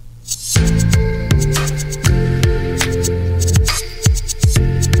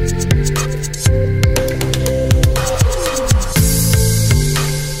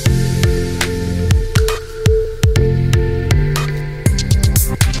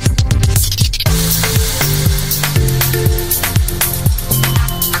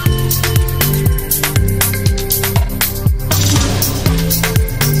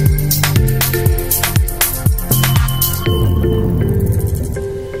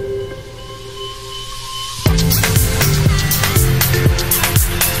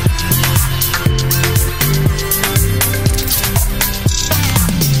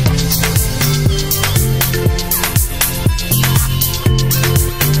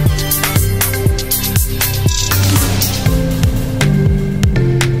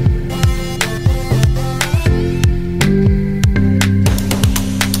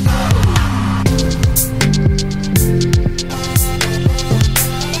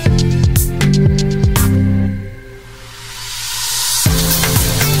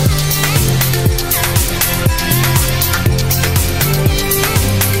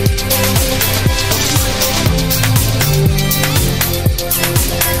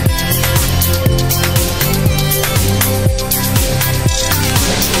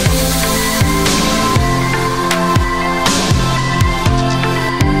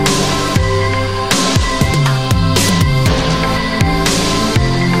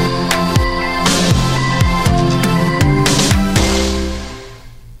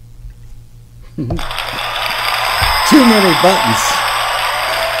 too many buttons.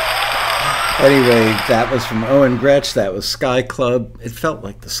 Anyway, that was from Owen Gretsch. That was Sky Club. It felt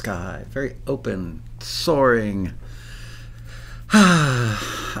like the sky. Very open, soaring.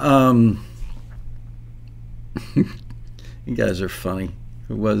 You guys are funny.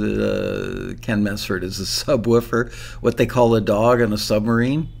 Who was it? Ken Messford is a subwoofer. What they call a dog on a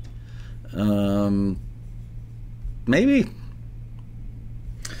submarine? Maybe.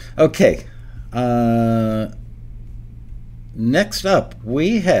 Okay. Next up,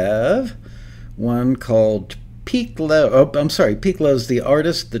 we have one called Peak Low. Oh, I'm sorry. Peak Low's the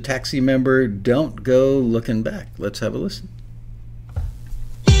artist, the Taxi member. Don't Go Looking Back. Let's have a listen.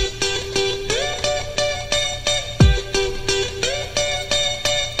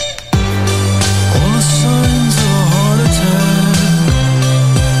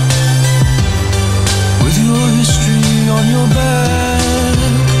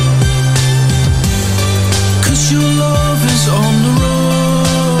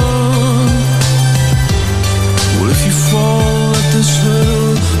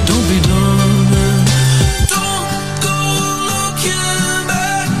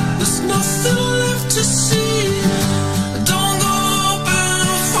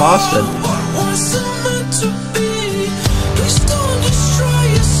 Boston.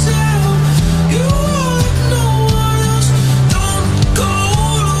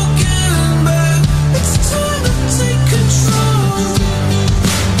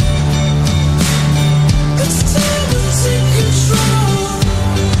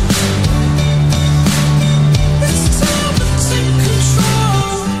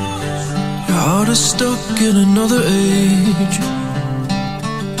 Your heart is stuck in another age,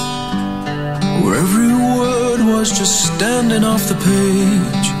 where every word was just standing off the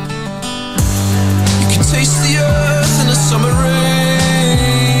page. You can taste the earth in the summer rain.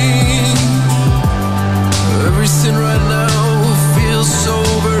 Everything right now feels so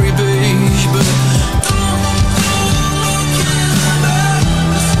very beige, but don't go looking back.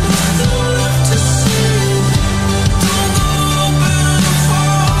 There's nothing left to see. Don't go open the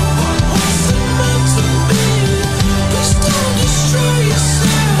far. What wasn't meant to be? Please don't destroy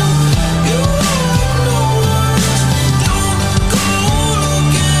yourself. You have no words. Don't go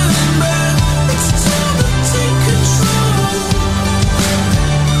looking back. It's time to take control.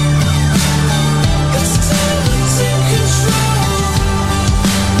 It's time to take control.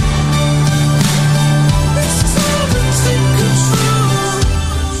 It's time to take control.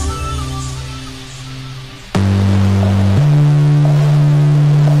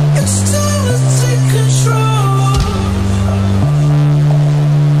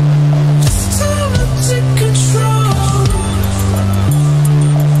 It's time to take control.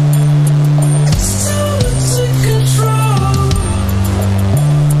 It's time to take control. It's time to take control.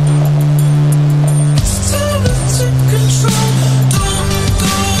 It's time to take control. Don't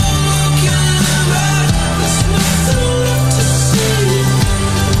go looking back. There's nothing left to see.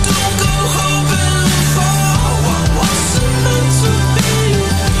 Don't go hoping for what wasn't meant to be.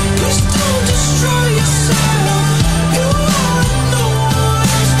 Please don't destroy yourself. You are no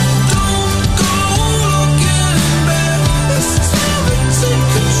words. Don't go looking back. It's time to take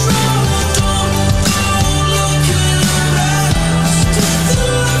control. Don't go looking back. There's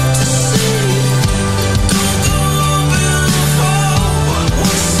nothing left to see. Don't go hoping for what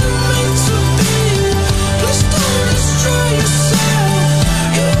wasn't meant to be. Please don't destroy yourself.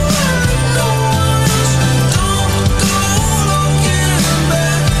 You are no words. Don't go looking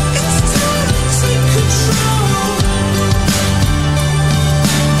back. It's time to take control.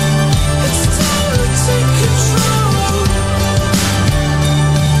 It's time to take control.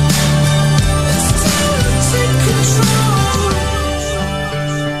 It's time to take control.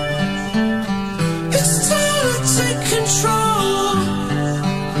 It's time to take control.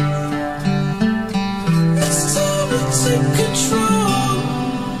 It's time to take control.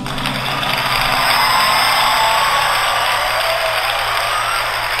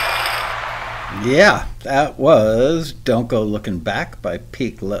 Yeah, that was Don't Go Looking Back by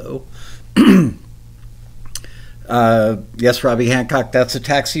Peak Low. Yes, Robbie Hancock, that's a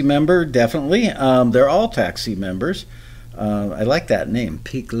Taxi member, definitely. They're all Taxi members. I like that name,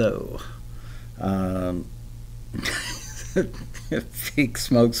 Peak Low. If Peak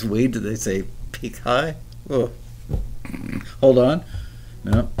smokes weed, do they say Peak High? Oh. Hold on.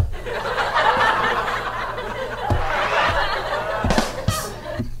 No.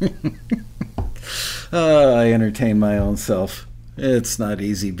 I entertain my own self. It's not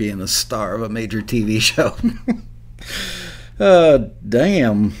easy being a star of a major TV show.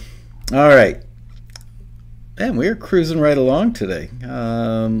 Damn. All right. Man, we're cruising right along today.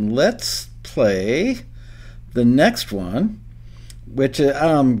 Let's play the next one, which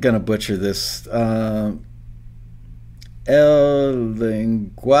I'm going to butcher this, El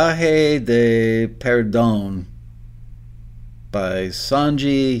Lenguaje de Perdón by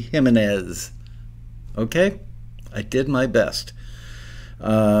Sanji Jimenez. Okay? I did my best.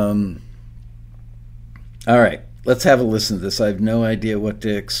 All right. Let's have a listen to this. I have no idea what to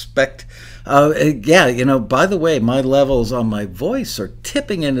expect. Yeah, by the way, my levels on my voice are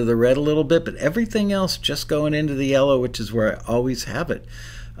tipping into the red a little bit, but everything else just going into the yellow, which is where I always have it.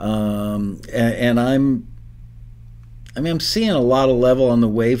 And I'm seeing a lot of level on the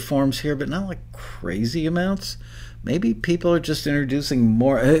waveforms here, but not like crazy amounts. Maybe people are just introducing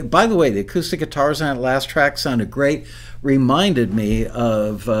more. By the way, the acoustic guitars on that last track sounded great. Reminded me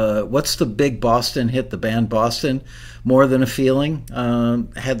of what's the big Boston hit, the band Boston, More Than a Feeling.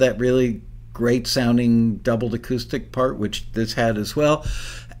 Had that really great sounding doubled acoustic part, which this had as well.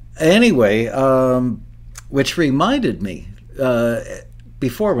 Anyway, which reminded me,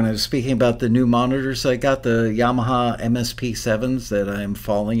 before when I was speaking about the new monitors, I got the Yamaha MSP7s that I'm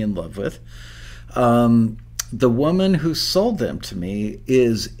falling in love with. The woman who sold them to me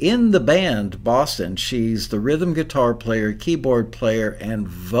is in the band Boston. She's the rhythm guitar player, keyboard player, and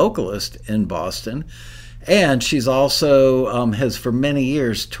vocalist in Boston. And she's also has for many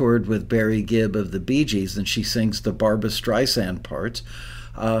years toured with Barry Gibb of the Bee Gees, and she sings the Barbra Streisand parts.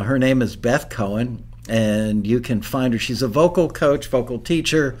 Her name is Beth Cohen, and you can find her. She's a vocal coach, vocal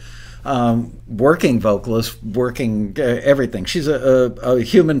teacher, working vocalist, working everything. She's a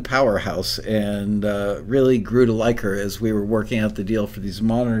human powerhouse, and really grew to like her as we were working out the deal for these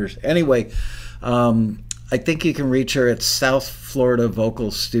monitors. Anyway, I think you can reach her at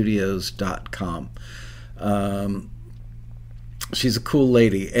southfloridavocalstudios.com. She's a cool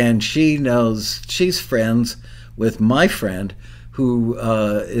lady, and she's friends with my friend who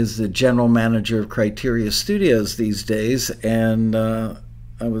is the general manager of Criteria Studios these days, and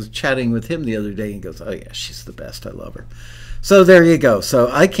I was chatting with him the other day, and he goes, oh yeah, she's the best. I love her. So there you go. So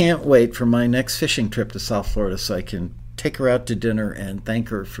I can't wait for my next fishing trip to South Florida so I can take her out to dinner and thank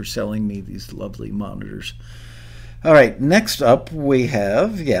her for selling me these lovely monitors. All right, next up we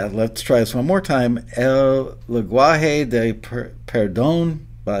have, let's try this one more time, El Lenguaje de Perdón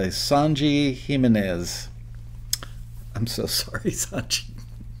by Sanji Jimenez. I'm so sorry, Sanji.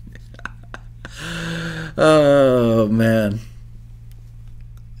 Oh, man.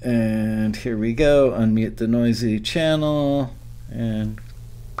 And here we go. Unmute the noisy channel. And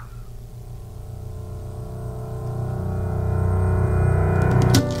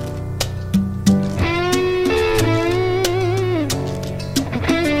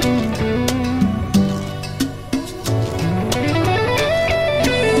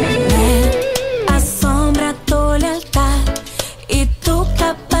asombra tu lealtad y tu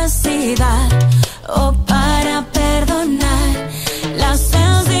capacidad, oh, para perdonar la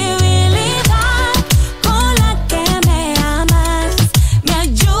sensibilidad con la que me amas.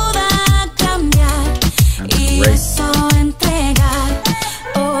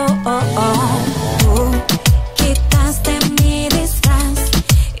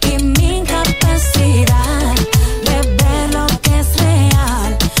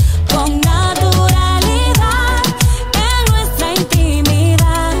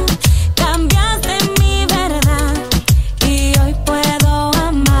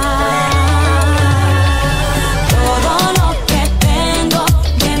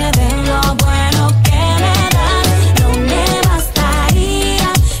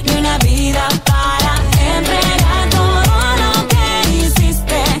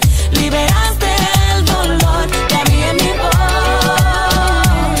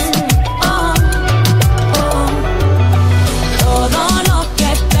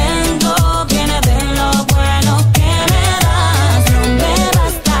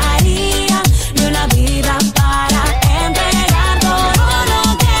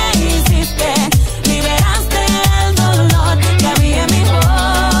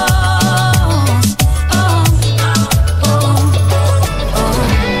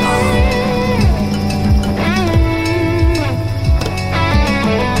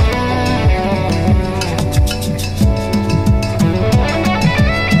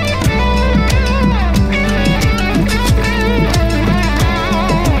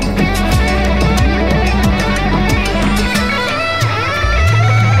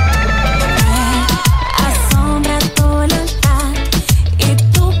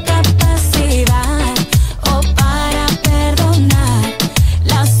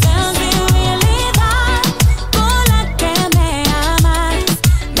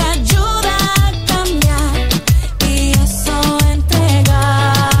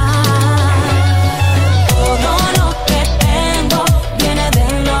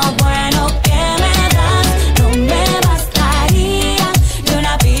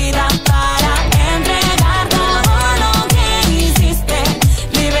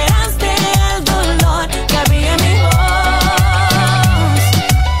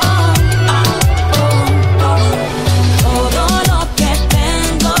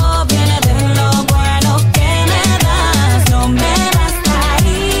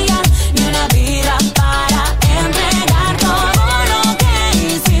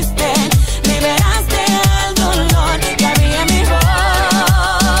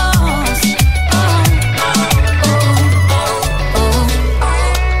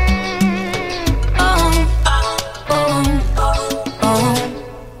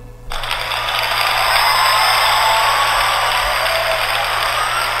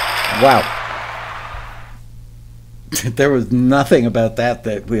 Wow. There was nothing about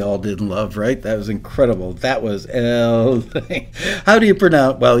that we all didn't love, right? That was incredible. That was how do you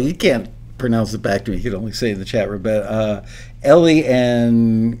pronounce? Well, you can't pronounce it back to me. You can only say in the chat room. But Ellie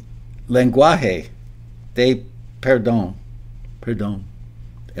and Lenguaje de Perdón. Perdón.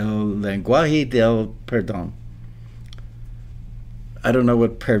 El lenguaje del perdón. I don't know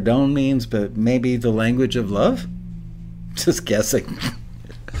what perdón means, but maybe the language of love? Just guessing.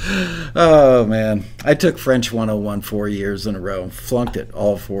 Oh, man. I took French 101 4 years in a row. Flunked it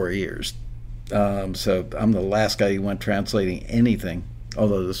all 4 years. So I'm the last guy who went translating anything,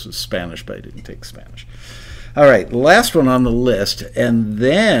 although this was Spanish, but I didn't take Spanish. All right, last one on the list, and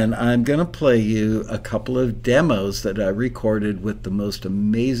then I'm going to play you a couple of demos that I recorded with the most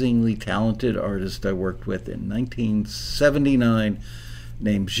amazingly talented artist I worked with in 1979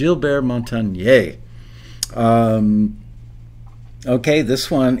 named Gilbert Montagnier. Okay,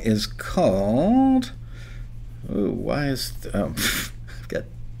 this one is called... I've got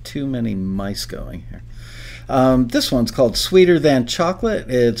too many mice going here. This one's called Sweeter Than Chocolate.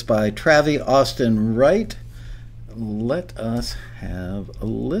 It's by Travis Austin Wright. Let us have a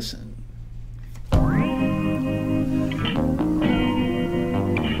listen.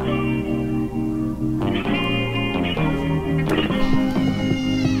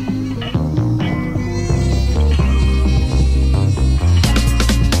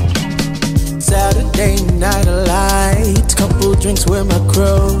 Saturday night of lights, couple drinks with my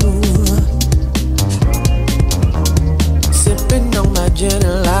crew, sipping on my gin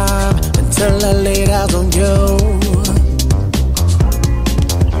and lime until I laid eyes on you.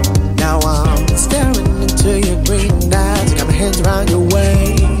 Now I'm staring into your green eyes, got my hands around your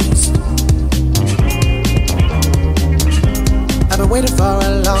waist. I've been waiting for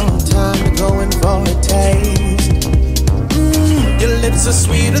a long time to go in for a taste. Your lips are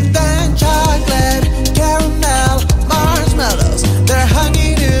sweeter than chocolate, caramel, marshmallows. They're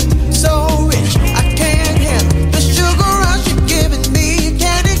honey dipped, so rich I can't handle the sugar rush you're giving me.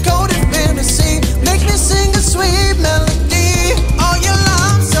 Candy coated fantasy, make me sing a sweet melody. Oh, your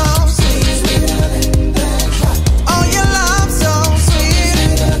love so sweet. Oh, your love so sweet.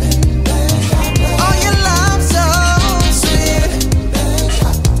 Oh, your love so sweet.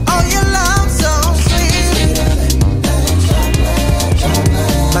 Oh, your love so sweet.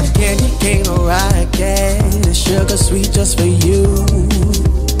 My candy cane or rocket, the sugar sweet just for you.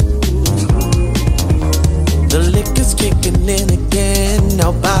 The liquor's kicking in again,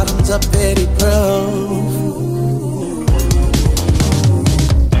 now bottoms up Eddie proof.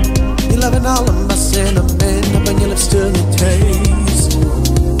 You're loving all of my cinnamon, up on your lips to the taste.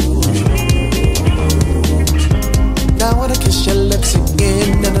 Now I wanna kiss your lips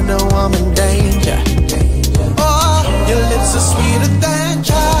again, and I know I'm in danger. Oh, your lips are sweeter than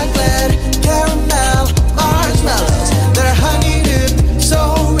chocolate, caramel, marshmallows. They're honey dipped, so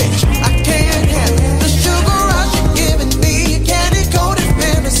rich I can't handle the sugar rush you're giving me. Candy coated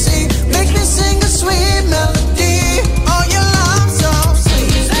fantasy, make me sing a sweet melody. Oh, your love so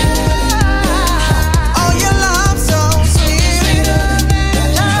sweet. Oh, your love so sweet.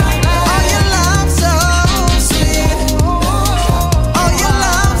 Oh, your love so sweet. Oh, your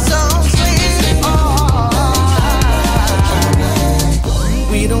love so sweet.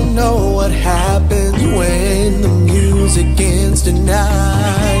 We don't know what happens when the music ends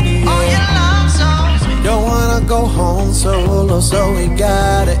tonight. Yeah. Oh, your love so sweet. Don't wanna go home solo, so we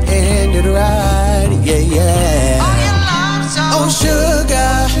gotta end it right. Yeah, yeah. Oh, your love so oh,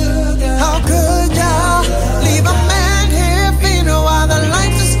 sugar, how could ya leave a man here feeling while the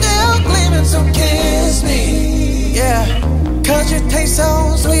lights are still gleaming? So kiss me, yeah, 'cause you taste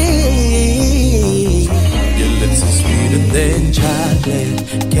so sweet. Your lips are sweeter than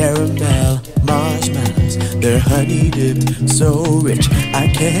chocolate, caramel, marshmallows. They're honey dipped, so rich I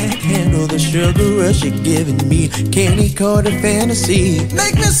can't handle the sugar rush you're giving me. Candy coated fantasy,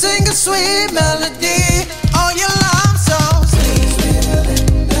 make me sing a sweet melody. Oh, your love so sweet.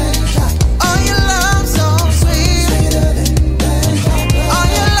 Oh, your love so sweet. Oh,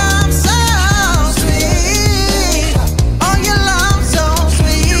 your love so sweet. Oh, your love so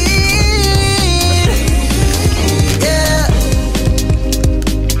sweet. Yeah.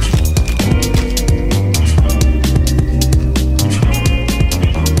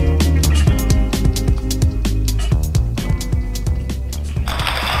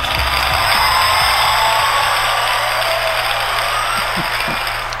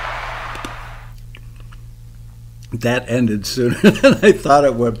 That ended sooner than I thought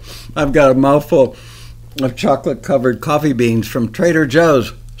it would. I've got a mouthful of chocolate-covered coffee beans from Trader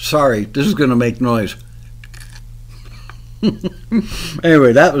Joe's. Sorry, this is going to make noise.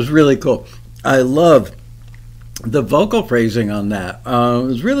 Anyway, that was really cool. I love the vocal phrasing on that. It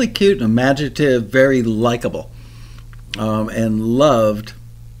was really cute and imaginative, very likable, and loved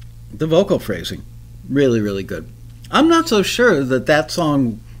the vocal phrasing. Really, really good. I'm not so sure that that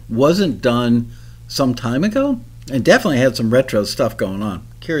song wasn't done some time ago, and definitely had some retro stuff going on.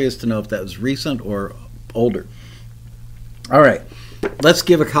 Curious to know if that was recent or older. All right, let's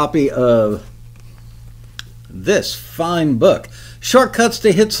give a copy of this fine book, Shortcuts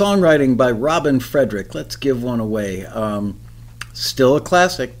to Hit Songwriting by Robin Frederick. Let's give one away. Still a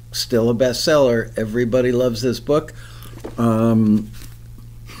classic, still a bestseller. Everybody loves this book. I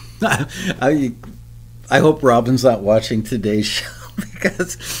hope Robin's not watching today's show,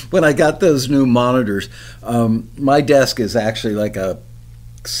 because when I got those new monitors, my desk is actually like a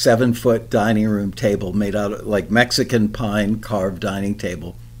 7-foot dining room table made out of like Mexican pine carved dining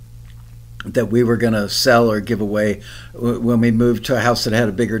table that we were going to sell or give away when we moved to a house that had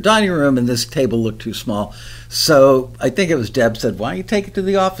a bigger dining room, and this table looked too small. So I think it was Deb said, why don't you take it to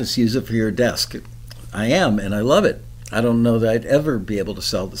the office, use it for your desk? I am, and I love it. I don't know that I'd ever be able to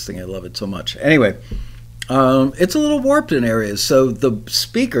sell this thing. I love it so much. Anyway, it's a little warped in areas. So the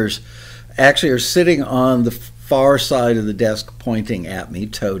speakers actually are sitting on the far side of the desk pointing at me,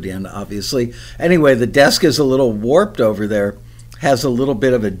 toed in, obviously. Anyway, the desk is a little warped over there, has a little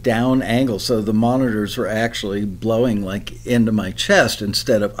bit of a down angle, so the monitors were actually blowing like into my chest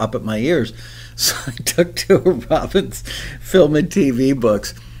instead of up at my ears. So I took two of Robin's film and TV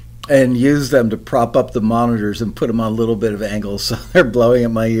books and used them to prop up the monitors and put them on a little bit of angle so they're blowing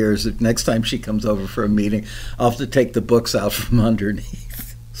at my ears. Next time she comes over for a meeting, I'll have to take the books out from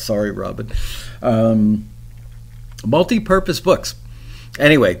underneath. Sorry, Robin. Multi-purpose books.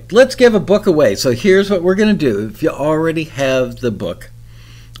 Anyway, let's give a book away. So here's what we're going to do. If you already have the book,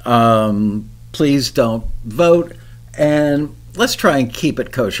 please don't vote. And let's try and keep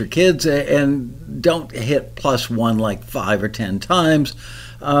it kosher, kids, and don't hit +1 like 5 or 10 times.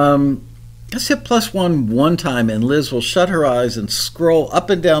 Let's hit +1 one time, and Liz will shut her eyes and scroll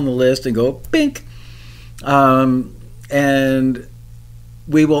up and down the list and go bink. And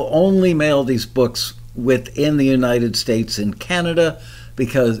we will only mail these books within the United States and Canada,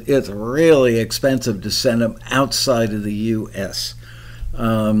 because it's really expensive to send them outside of the U.S.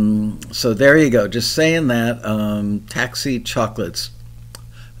 So there you go. Just saying that. Taxi chocolates.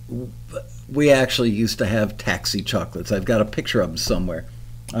 We actually used to have taxi chocolates. I've got a picture of them somewhere.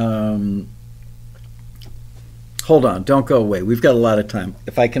 Hold on. Don't go away. We've got a lot of time.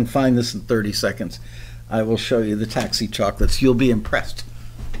 If I can find this in 30 seconds, I will show you the taxi chocolates. You'll be impressed.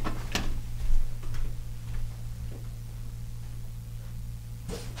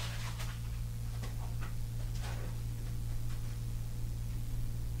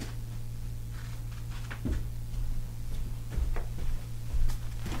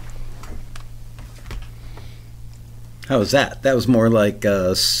 How was that? That was more like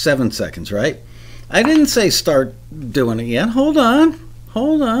 7 seconds, right? I didn't say start doing it yet. Hold on.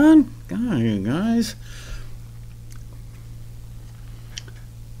 Hold on. Guys.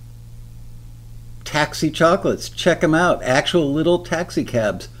 Taxi chocolates. Check them out. Actual little taxi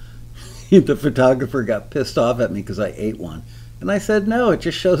cabs. The photographer got pissed off at me because I ate one. And I said, no, it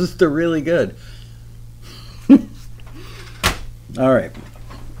just shows they're really good. All right.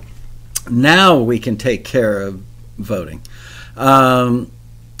 Now we can take care of voting. All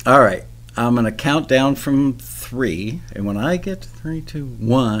right. I'm going to count down from 3, and when I get to 3, 2,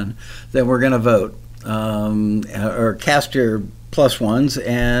 1, then we're going to vote, or cast your +1s,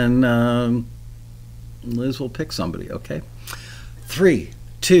 and Liz will pick somebody. Okay. 3,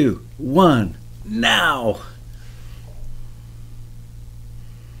 2, 1. Now.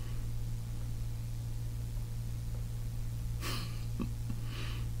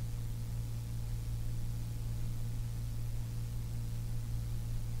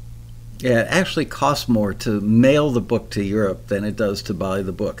 Yeah, it actually costs more to mail the book to Europe than it does to buy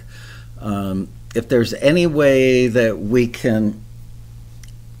the book. If there's any way that we can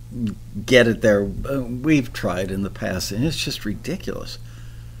get it there, we've tried in the past, and it's just ridiculous.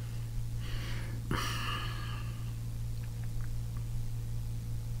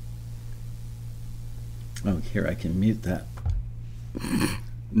 Oh, here, I can mute that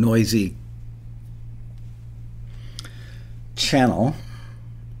noisy channel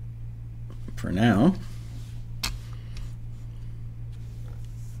for now.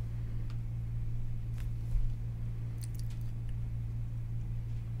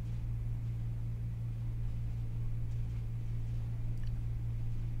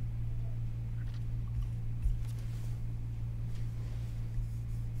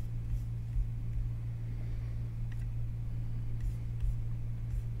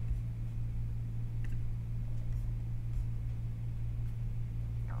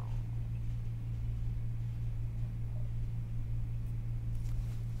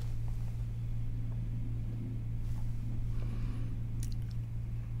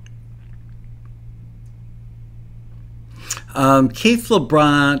 Keith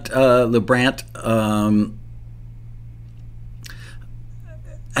LeBrant.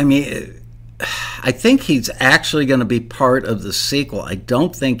 I mean, I think he's actually going to be part of the sequel. I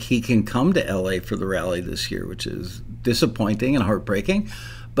don't think he can come to LA for the rally this year, which is disappointing and heartbreaking.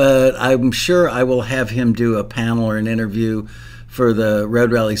 But I'm sure I will have him do a panel or an interview for the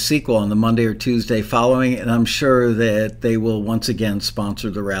Road Rally sequel on the Monday or Tuesday following, and I'm sure that they will once again sponsor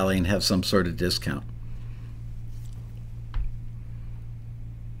the rally and have some sort of discount.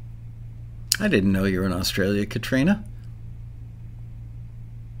 I didn't know you were in Australia, Katrina.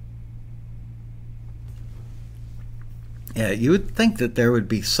 Yeah, you would think that there would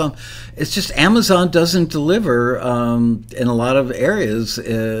be some. It's just Amazon doesn't deliver in a lot of areas,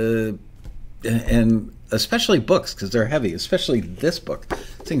 and especially books, because they're heavy, especially this book. This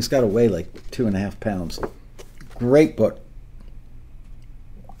thing's got to weigh like 2.5 pounds. Great book.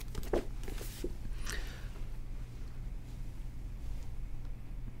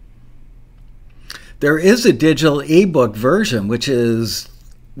 There is a digital ebook version, which is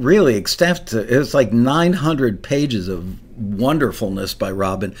really extensive. It's like 900 pages of wonderfulness by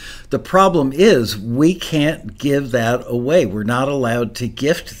Robin. The problem is we can't give that away. We're not allowed to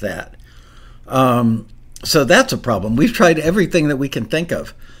gift that. So that's a problem. We've tried everything that we can think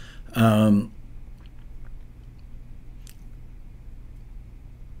of. All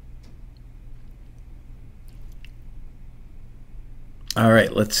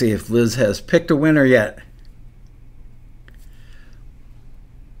right, let's see if Liz has picked a winner yet.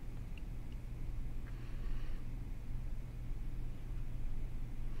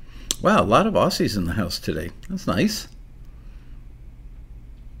 Wow, a lot of Aussies in the house today. That's nice.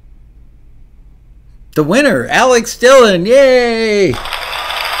 The winner, Alex Dillon. Yay!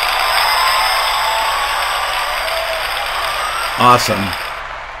 Awesome.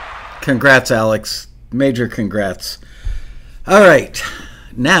 Congrats, Alex. Major congrats. All right.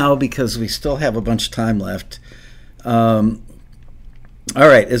 Now, because we still have a bunch of time left. All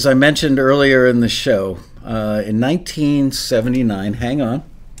right. As I mentioned earlier in the show, in 1979, hang on.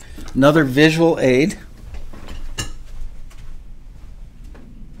 Another visual aid.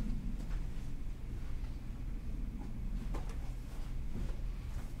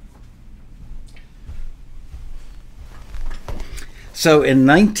 So in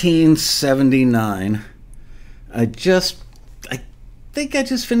 1979, I think I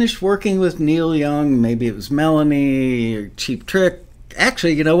just finished working with Neil Young. Maybe it was Melanie or Cheap Trick.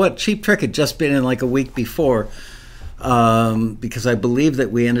 Actually, you know what? Cheap Trick had just been in like a week before, because I believe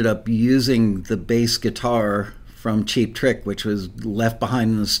that we ended up using the bass guitar from Cheap Trick, which was left behind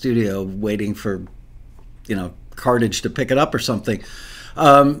in the studio waiting for, cartage to pick it up or something,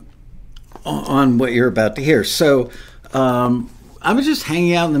 on what you're about to hear. So I was just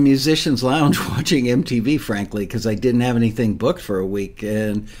hanging out in the musician's lounge watching MTV, frankly, because I didn't have anything booked for a week.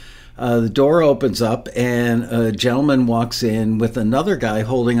 And the door opens up, and a gentleman walks in with another guy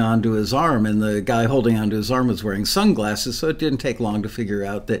holding onto his arm. And the guy holding onto his arm was wearing sunglasses, so it didn't take long to figure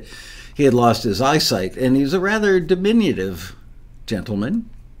out that he had lost his eyesight. And he was a rather diminutive gentleman,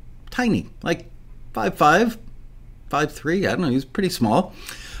 tiny, like 5'5", 5'3", I don't know, he was pretty small.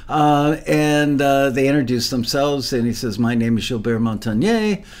 And they introduce themselves, and he says, "My name is Gilbert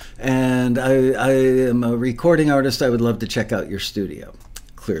Montagnier, and I am a recording artist. I would love to check out your studio."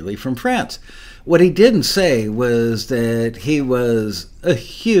 Clearly from France. What he didn't say was that he was a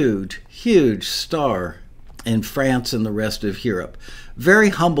huge, huge star in France and the rest of Europe. Very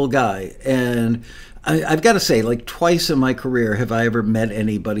humble guy. And I've got to say, like twice in my career have I ever met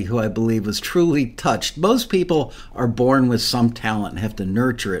anybody who I believe was truly touched. Most people are born with some talent and have to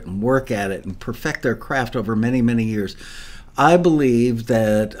nurture it and work at it and perfect their craft over many, many years. I believe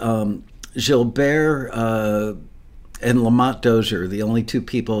that Gilbert and Lamont Dozier, the only two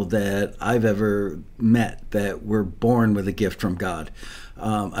people that I've ever met that were born with a gift from God.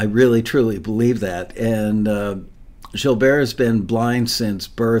 I really, truly believe that. And Gilbert has been blind since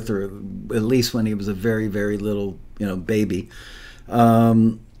birth, or at least when he was a very, very little, baby.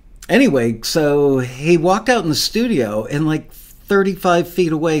 Anyway, so he walked out in the studio and like 35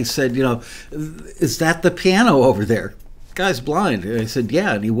 feet away said, "Is that the piano over there?" Guy's blind. And I said,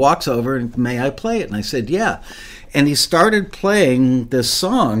 "Yeah." And he walks over and, "May I play it?" And I said, "Yeah." And he started playing this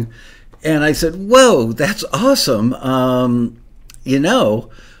song. And I said, "Whoa, that's awesome."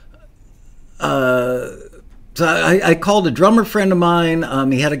 So I called a drummer friend of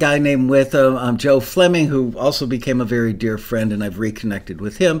mine. He had a guy named with him, Joe Fleming, who also became a very dear friend, and I've reconnected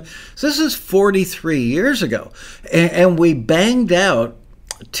with him. So this is 43 years ago. And we banged out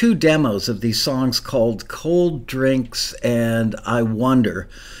 2 demos of these songs called Cold Drinks and I Wonder.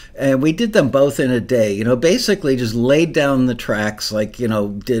 And we did them both in a day, you know, basically just laid down the tracks, like, you know,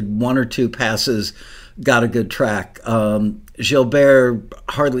 did 1 or 2 passes, got a good track. Gilbert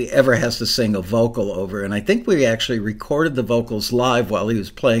hardly ever has to sing a vocal over, and I think we actually recorded the vocals live while he was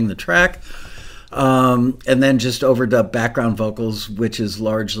playing the track, and then just overdubbed background vocals, which is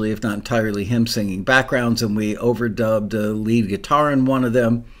largely, if not entirely, him singing backgrounds, and we overdubbed a lead guitar in one of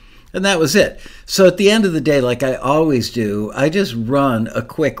them, and that was it. So at the end of the day, like I always do, I just run a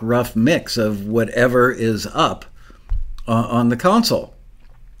quick rough mix of whatever is up on the console.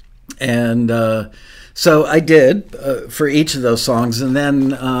 And so I did for each of those songs, and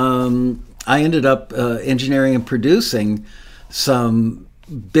then I ended up engineering and producing some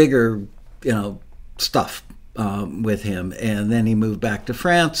bigger, you know, stuff with him. And then he moved back to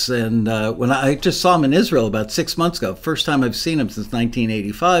France, and when I just saw him in Israel about 6 months ago, first time I've seen him since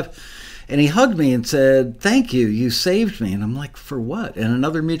 1985, and he hugged me and said, "Thank you, you saved me." And I'm like, "For what?" And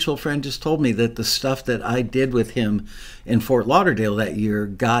another mutual friend just told me that the stuff that I did with him in Fort Lauderdale that year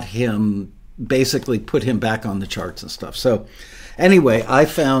got him, basically put him back on the charts and stuff. So anyway, I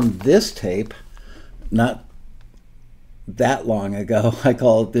found this tape not that long ago. I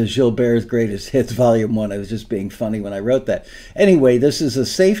call it the Gilbert's Greatest Hits Volume 1. I was just being funny when I wrote that. Anyway, this is a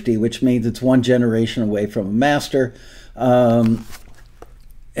safety, which means it's 1 generation away from a master.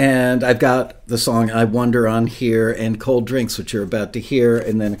 And I've got the song I Wonder on here, and Cold Drinks, which you're about to hear,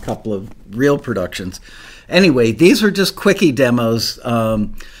 and then a couple of real productions. Anyway, these are just quickie demos.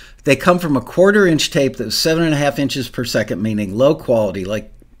 They come from a 1/4-inch tape that's 7.5 inches per second, meaning low quality,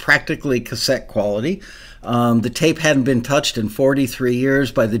 like practically cassette quality. The tape hadn't been touched in 43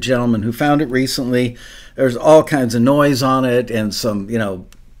 years by the gentleman who found it recently. There's all kinds of noise on it and some, you know,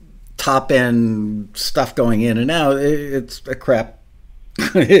 top-end stuff going in and out. It's a crap.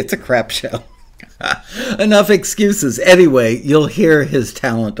 It's a crap show. Enough excuses. Anyway, you'll hear his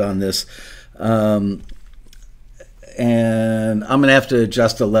talent on this. And I'm going to have to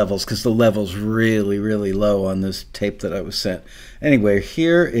adjust the levels because the level's really, really low on this tape that I was sent. Anyway,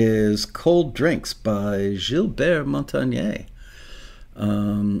 here is Cold Drinks by Gilbert Montagnier.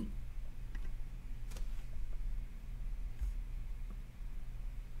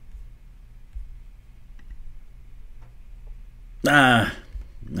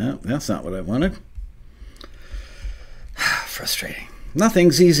 No, that's not what I wanted. Frustrating.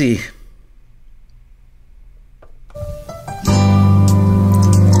 Nothing's easy.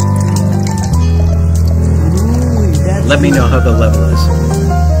 Let me know how the level is.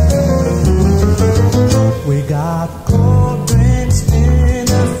 We got cold drinks in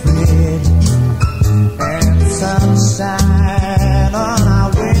the fridge and sunshine on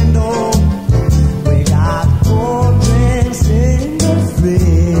our window. We got cold drinks in the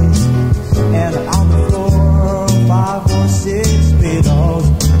fridge and on the floor 5 or 6 pillows.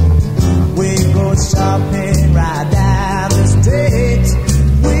 We go shopping right down the street.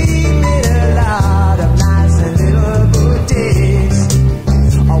 We made a lot of nice and little good deeds.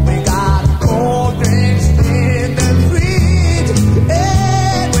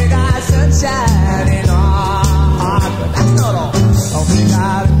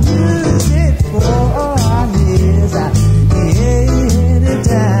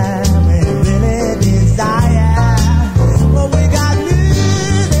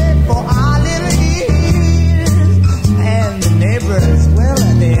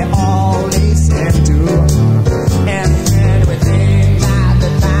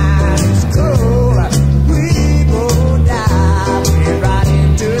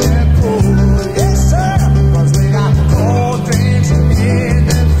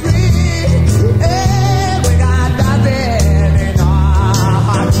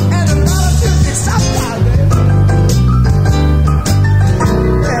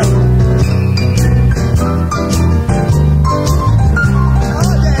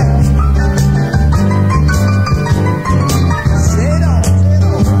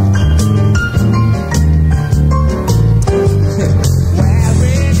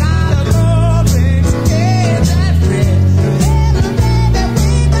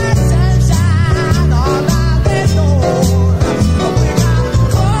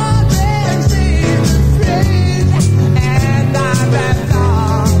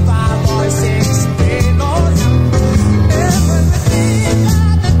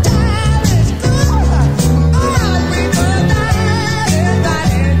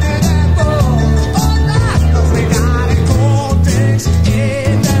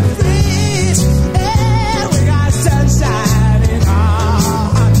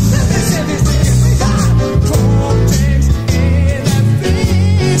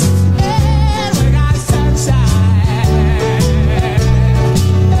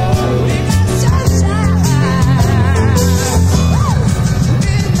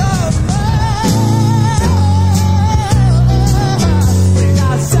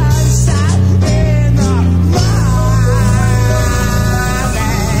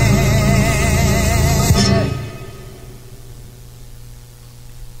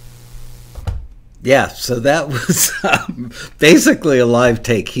 Yeah, so that was basically a live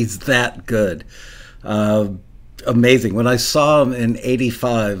take. He's that good. Amazing. When I saw him in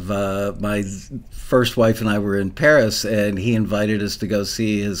 85, my first wife and I were in Paris, and he invited us to go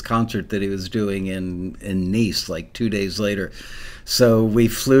see his concert that he was doing in Nice like 2 days later. So we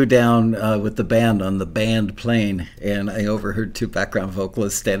flew down with the band on the band plane, and I overheard two background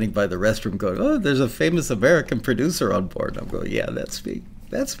vocalists standing by the restroom going, "Oh, there's a famous American producer on board." I'm going, "Yeah, that's me.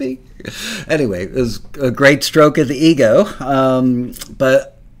 That's me." Anyway, it was a great stroke of the ego,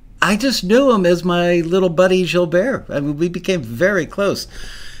 but I just knew him as my little buddy Gilbert. I mean, we became very close.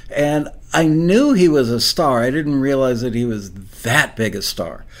 And I knew he was a star. I didn't realize that he was that big a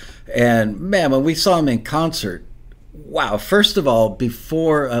star. And man, when we saw him in concert, wow, first of all,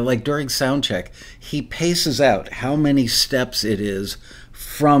 before, like during sound check, he paces out how many steps it is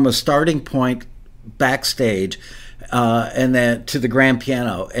from a starting point backstage and then to the grand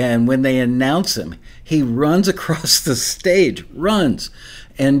piano. And when they announce him, he runs across the stage,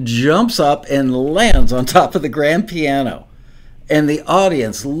 and jumps up and lands on top of the grand piano. And the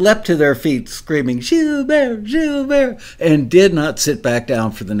audience leapt to their feet screaming, "Gilbert, Gilbert," and did not sit back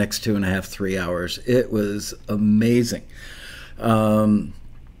down for the next 2.5, 3 hours. It was amazing.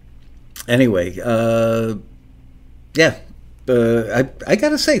 Anyway, yeah. I got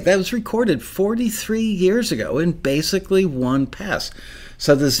to say, that was recorded 43 years ago in basically one pass.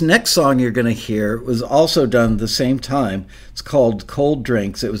 So this next song you're going to hear was also done the same time. It's called Cold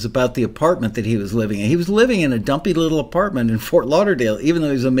Drinks. It was about the apartment that he was living in. He was living in a dumpy little apartment in Fort Lauderdale, even though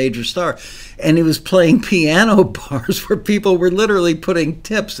he was a major star. And he was playing piano bars where people were literally putting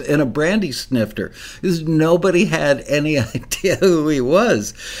tips in a brandy snifter, because nobody had any idea who he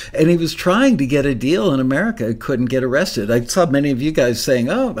was. And he was trying to get a deal in America, couldn't get arrested. I saw many of you guys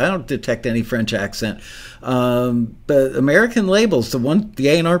saying, "Oh, I don't detect any French accent." But American labels, the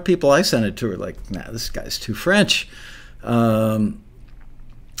A&R people I sent it to were like, "Nah, this guy's too French."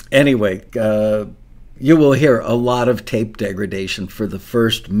 Anyway, you will hear a lot of tape degradation for the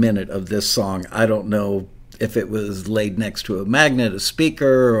first minute of this song. I don't know if it was laid next to a magnet, a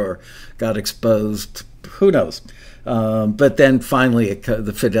speaker, or got exposed. Who knows? But then finally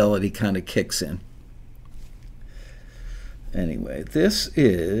the fidelity kind of kicks in. Anyway, this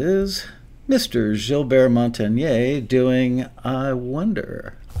is Mr. Gilbert Montagnier doing "I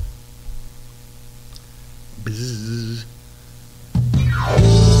Wonder." Bzzz.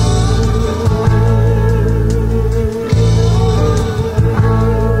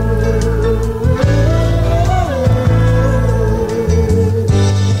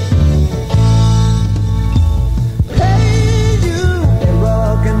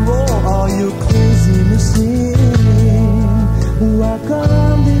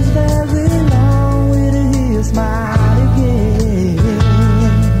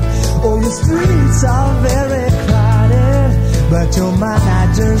 But your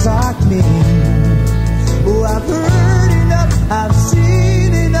managers are clean. Oh, I've heard enough, I've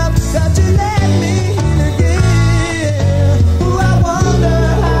seen enough that you let me in again. Oh, I wonder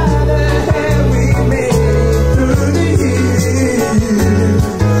how the hell we made it through the years.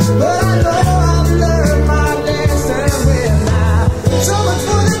 But I know I've learned my lesson well now. So much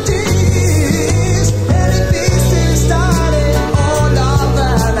for the tears, and if this is starting all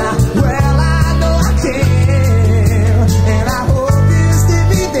over now, well, I know I can. And I hope you still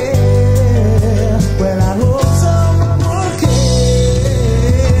be there. Well, I hope someone more cares.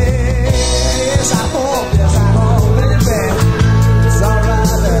 I hope, yes, I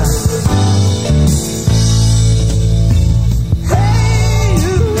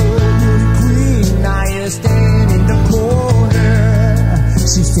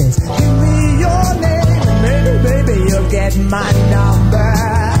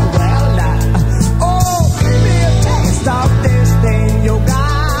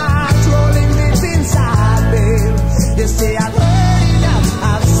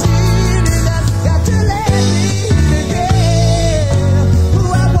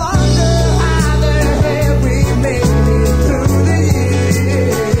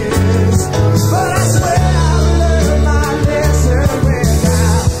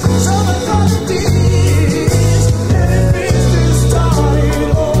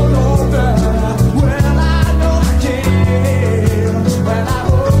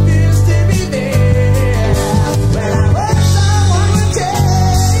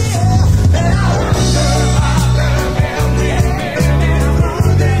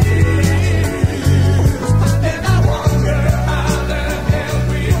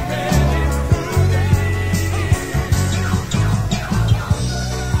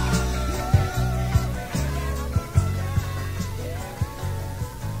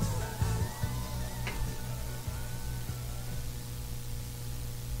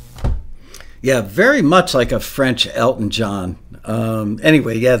Yeah, very much like a French Elton John.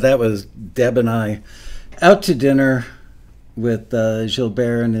 Anyway, yeah, that was Deb and I out to dinner with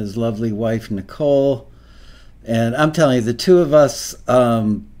Gilbert and his lovely wife, Nicole. And I'm telling you, the two of us,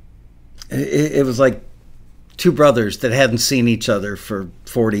 it was like two brothers that hadn't seen each other for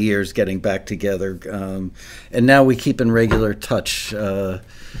 40 years getting back together. And now we keep in regular touch.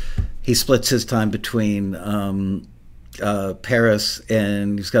 He splits his time between Paris,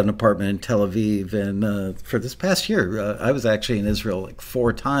 and he's got an apartment in Tel Aviv. And for this past year, I was actually in Israel like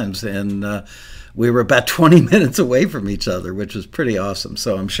 4 times, and we were about 20 minutes away from each other, which was pretty awesome.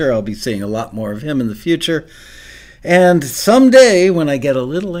 So I'm sure I'll be seeing a lot more of him in the future. And someday, when I get a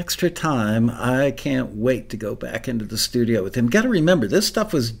little extra time, I can't wait to go back into the studio with him. Got to remember, this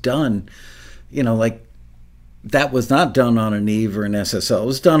stuff was done, like that was not done on an Eve or an SSL. It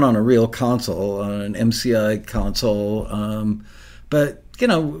was done on a real console, on an MCI console. But,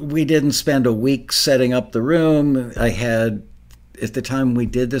 we didn't spend a week setting up the room. I had, at the time we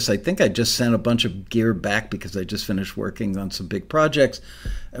did this, I think I just sent a bunch of gear back because I just finished working on some big projects,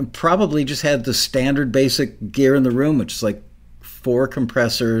 and probably just had the standard basic gear in the room, which is like 4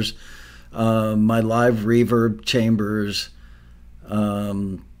 compressors, my live reverb chambers,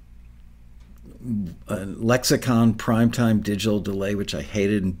 Lexicon primetime digital delay, which I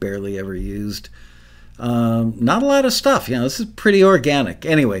hated and barely ever used. Not a lot of stuff. This is pretty organic.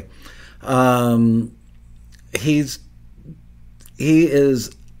 Anyway, he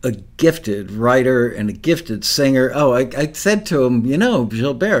is a gifted writer and a gifted singer. Oh, I said to him,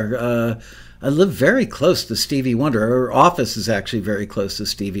 Gilbert, I live very close to Stevie Wonder. Our office is actually very close to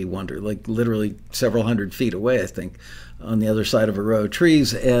Stevie Wonder, like literally several hundred feet away, I think, on the other side of a row of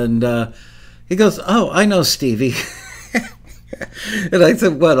trees. And he goes, "Oh, I know Stevie." And I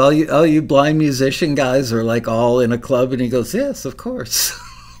said, "What, all you blind musician guys are like all in a club?" And he goes, "Yes, of course."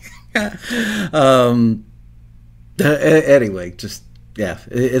 Anyway, just, yeah,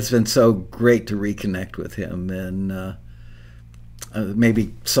 it's been so great to reconnect with him. And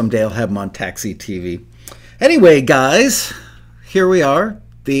maybe someday I'll have him on Taxi TV. Anyway, guys, here we are,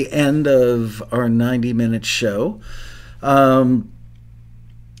 the end of our 90-minute show.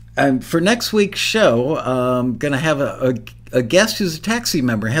 And for next week's show, I'm going to have a guest who's a Taxi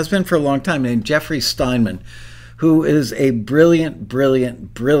member, has been for a long time, named Jeffrey Steinman, who is a brilliant,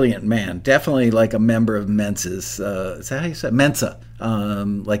 brilliant, brilliant man. Definitely like a member of Mensa's. Is that how you say it? Mensa,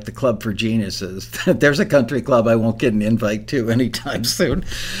 like the Club for Geniuses. There's a country club I won't get an invite to anytime soon.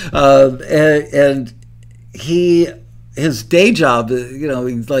 And his day job, he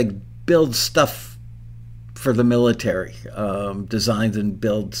like builds stuff for the military, designs and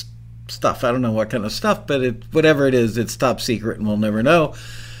builds stuff. I don't know what kind of stuff, but whatever it is, it's top secret and we'll never know.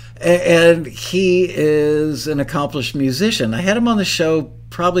 And he is an accomplished musician. I had him on the show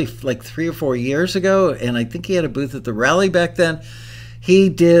probably like 3 or 4 years ago, and I think he had a booth at the Rally back then. He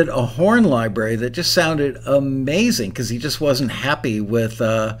did a horn library that just sounded amazing because he just wasn't happy with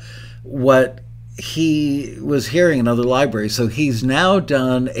what he was hearing in other libraries. So he's now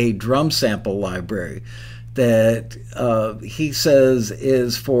done a drum sample library that he says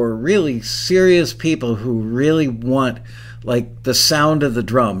is for really serious people who really want like the sound of the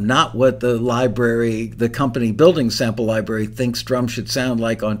drum, not what the company building sample library thinks drum should sound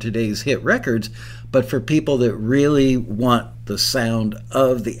like on today's hit records, but for people that really want the sound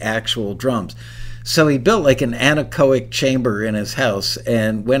of the actual drums. So he built like an anechoic chamber in his house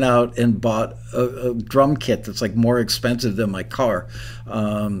and went out and bought a drum kit that's like more expensive than my car.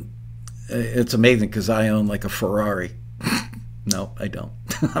 It's amazing because I own like a Ferrari. No, I don't.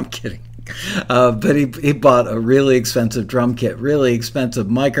 I'm kidding. But he bought a really expensive drum kit, really expensive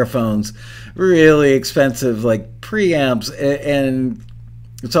microphones, really expensive like preamps, and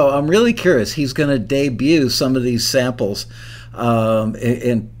so I'm really curious. He's going to debut some of these samples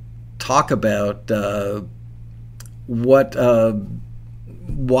and talk about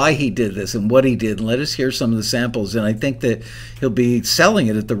why he did this and what he did, and let us hear some of the samples. And I think that he'll be selling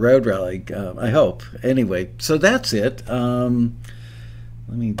it at the Road Rally, I hope. Anyway, so that's it.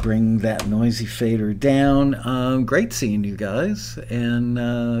 Let me bring that noisy fader down. Great seeing you guys,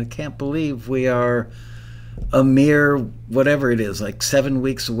 and can't believe we are a mere, whatever it is, like 7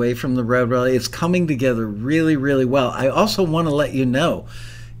 weeks away from the Road Rally. It's coming together really, really well. I also want to let you know,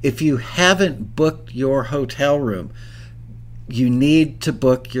 if you haven't booked your hotel room, you need to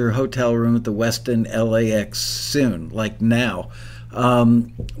book your hotel room at the Westin LAX soon, like now.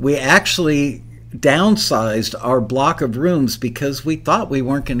 We actually downsized our block of rooms because we thought we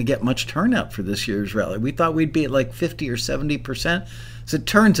weren't going to get much turnout for this year's rally. We thought we'd be at like 50 or 70%. So it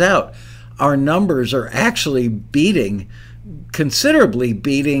turns out our numbers are actually beating considerably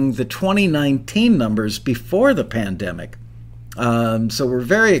beating the 2019 numbers before the pandemic. So we're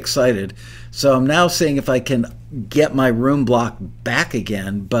very excited. So I'm now seeing if I can get my room block back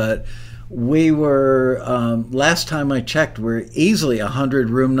again. But we were, last time I checked, we're easily 100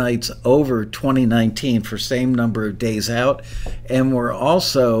 room nights over 2019 for same number of days out. And we're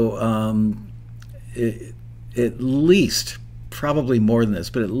also at least, probably more than this,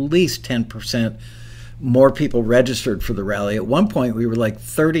 but at least 10% more people registered for the rally. At one point, we were like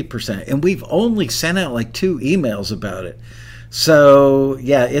 30%. And we've only sent out like 2 emails about it. So,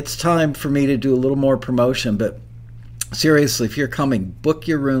 yeah, it's time for me to do a little more promotion. But seriously, if you're coming, book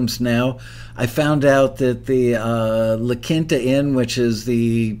your rooms now. I found out that the La Quinta Inn, which is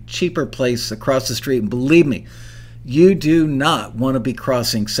the cheaper place across the street, and believe me, you do not want to be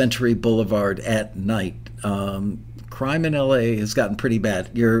crossing Century Boulevard at night. Crime in LA has gotten pretty bad.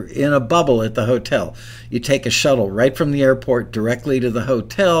 You're in a bubble at the hotel. You take a shuttle right from the airport directly to the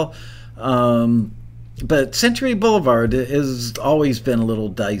hotel. But Century Boulevard has always been a little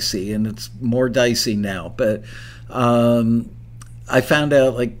dicey, and it's more dicey now. But I found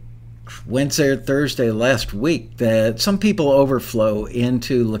out like Wednesday or Thursday last week that some people overflow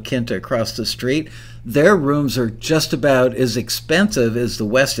into La Quinta across the street. Their rooms are just about as expensive as the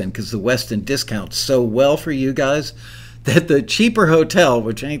Westin, because the Westin discounts so well for you guys that the cheaper hotel,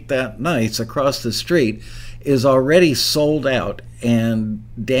 which ain't that nice, across the street is already sold out and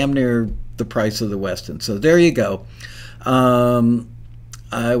damn near the price of the Westin. So there you go.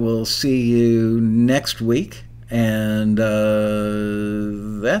 I will see you next week. And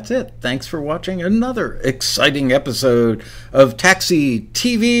that's it. Thanks for watching another exciting episode of Taxi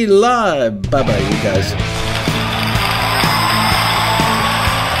TV Live. Bye-bye, you guys.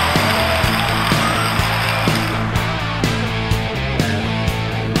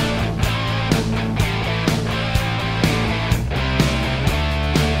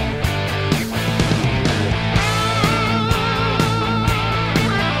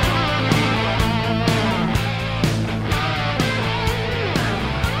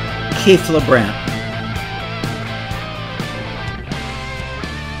 Keith LeBrant.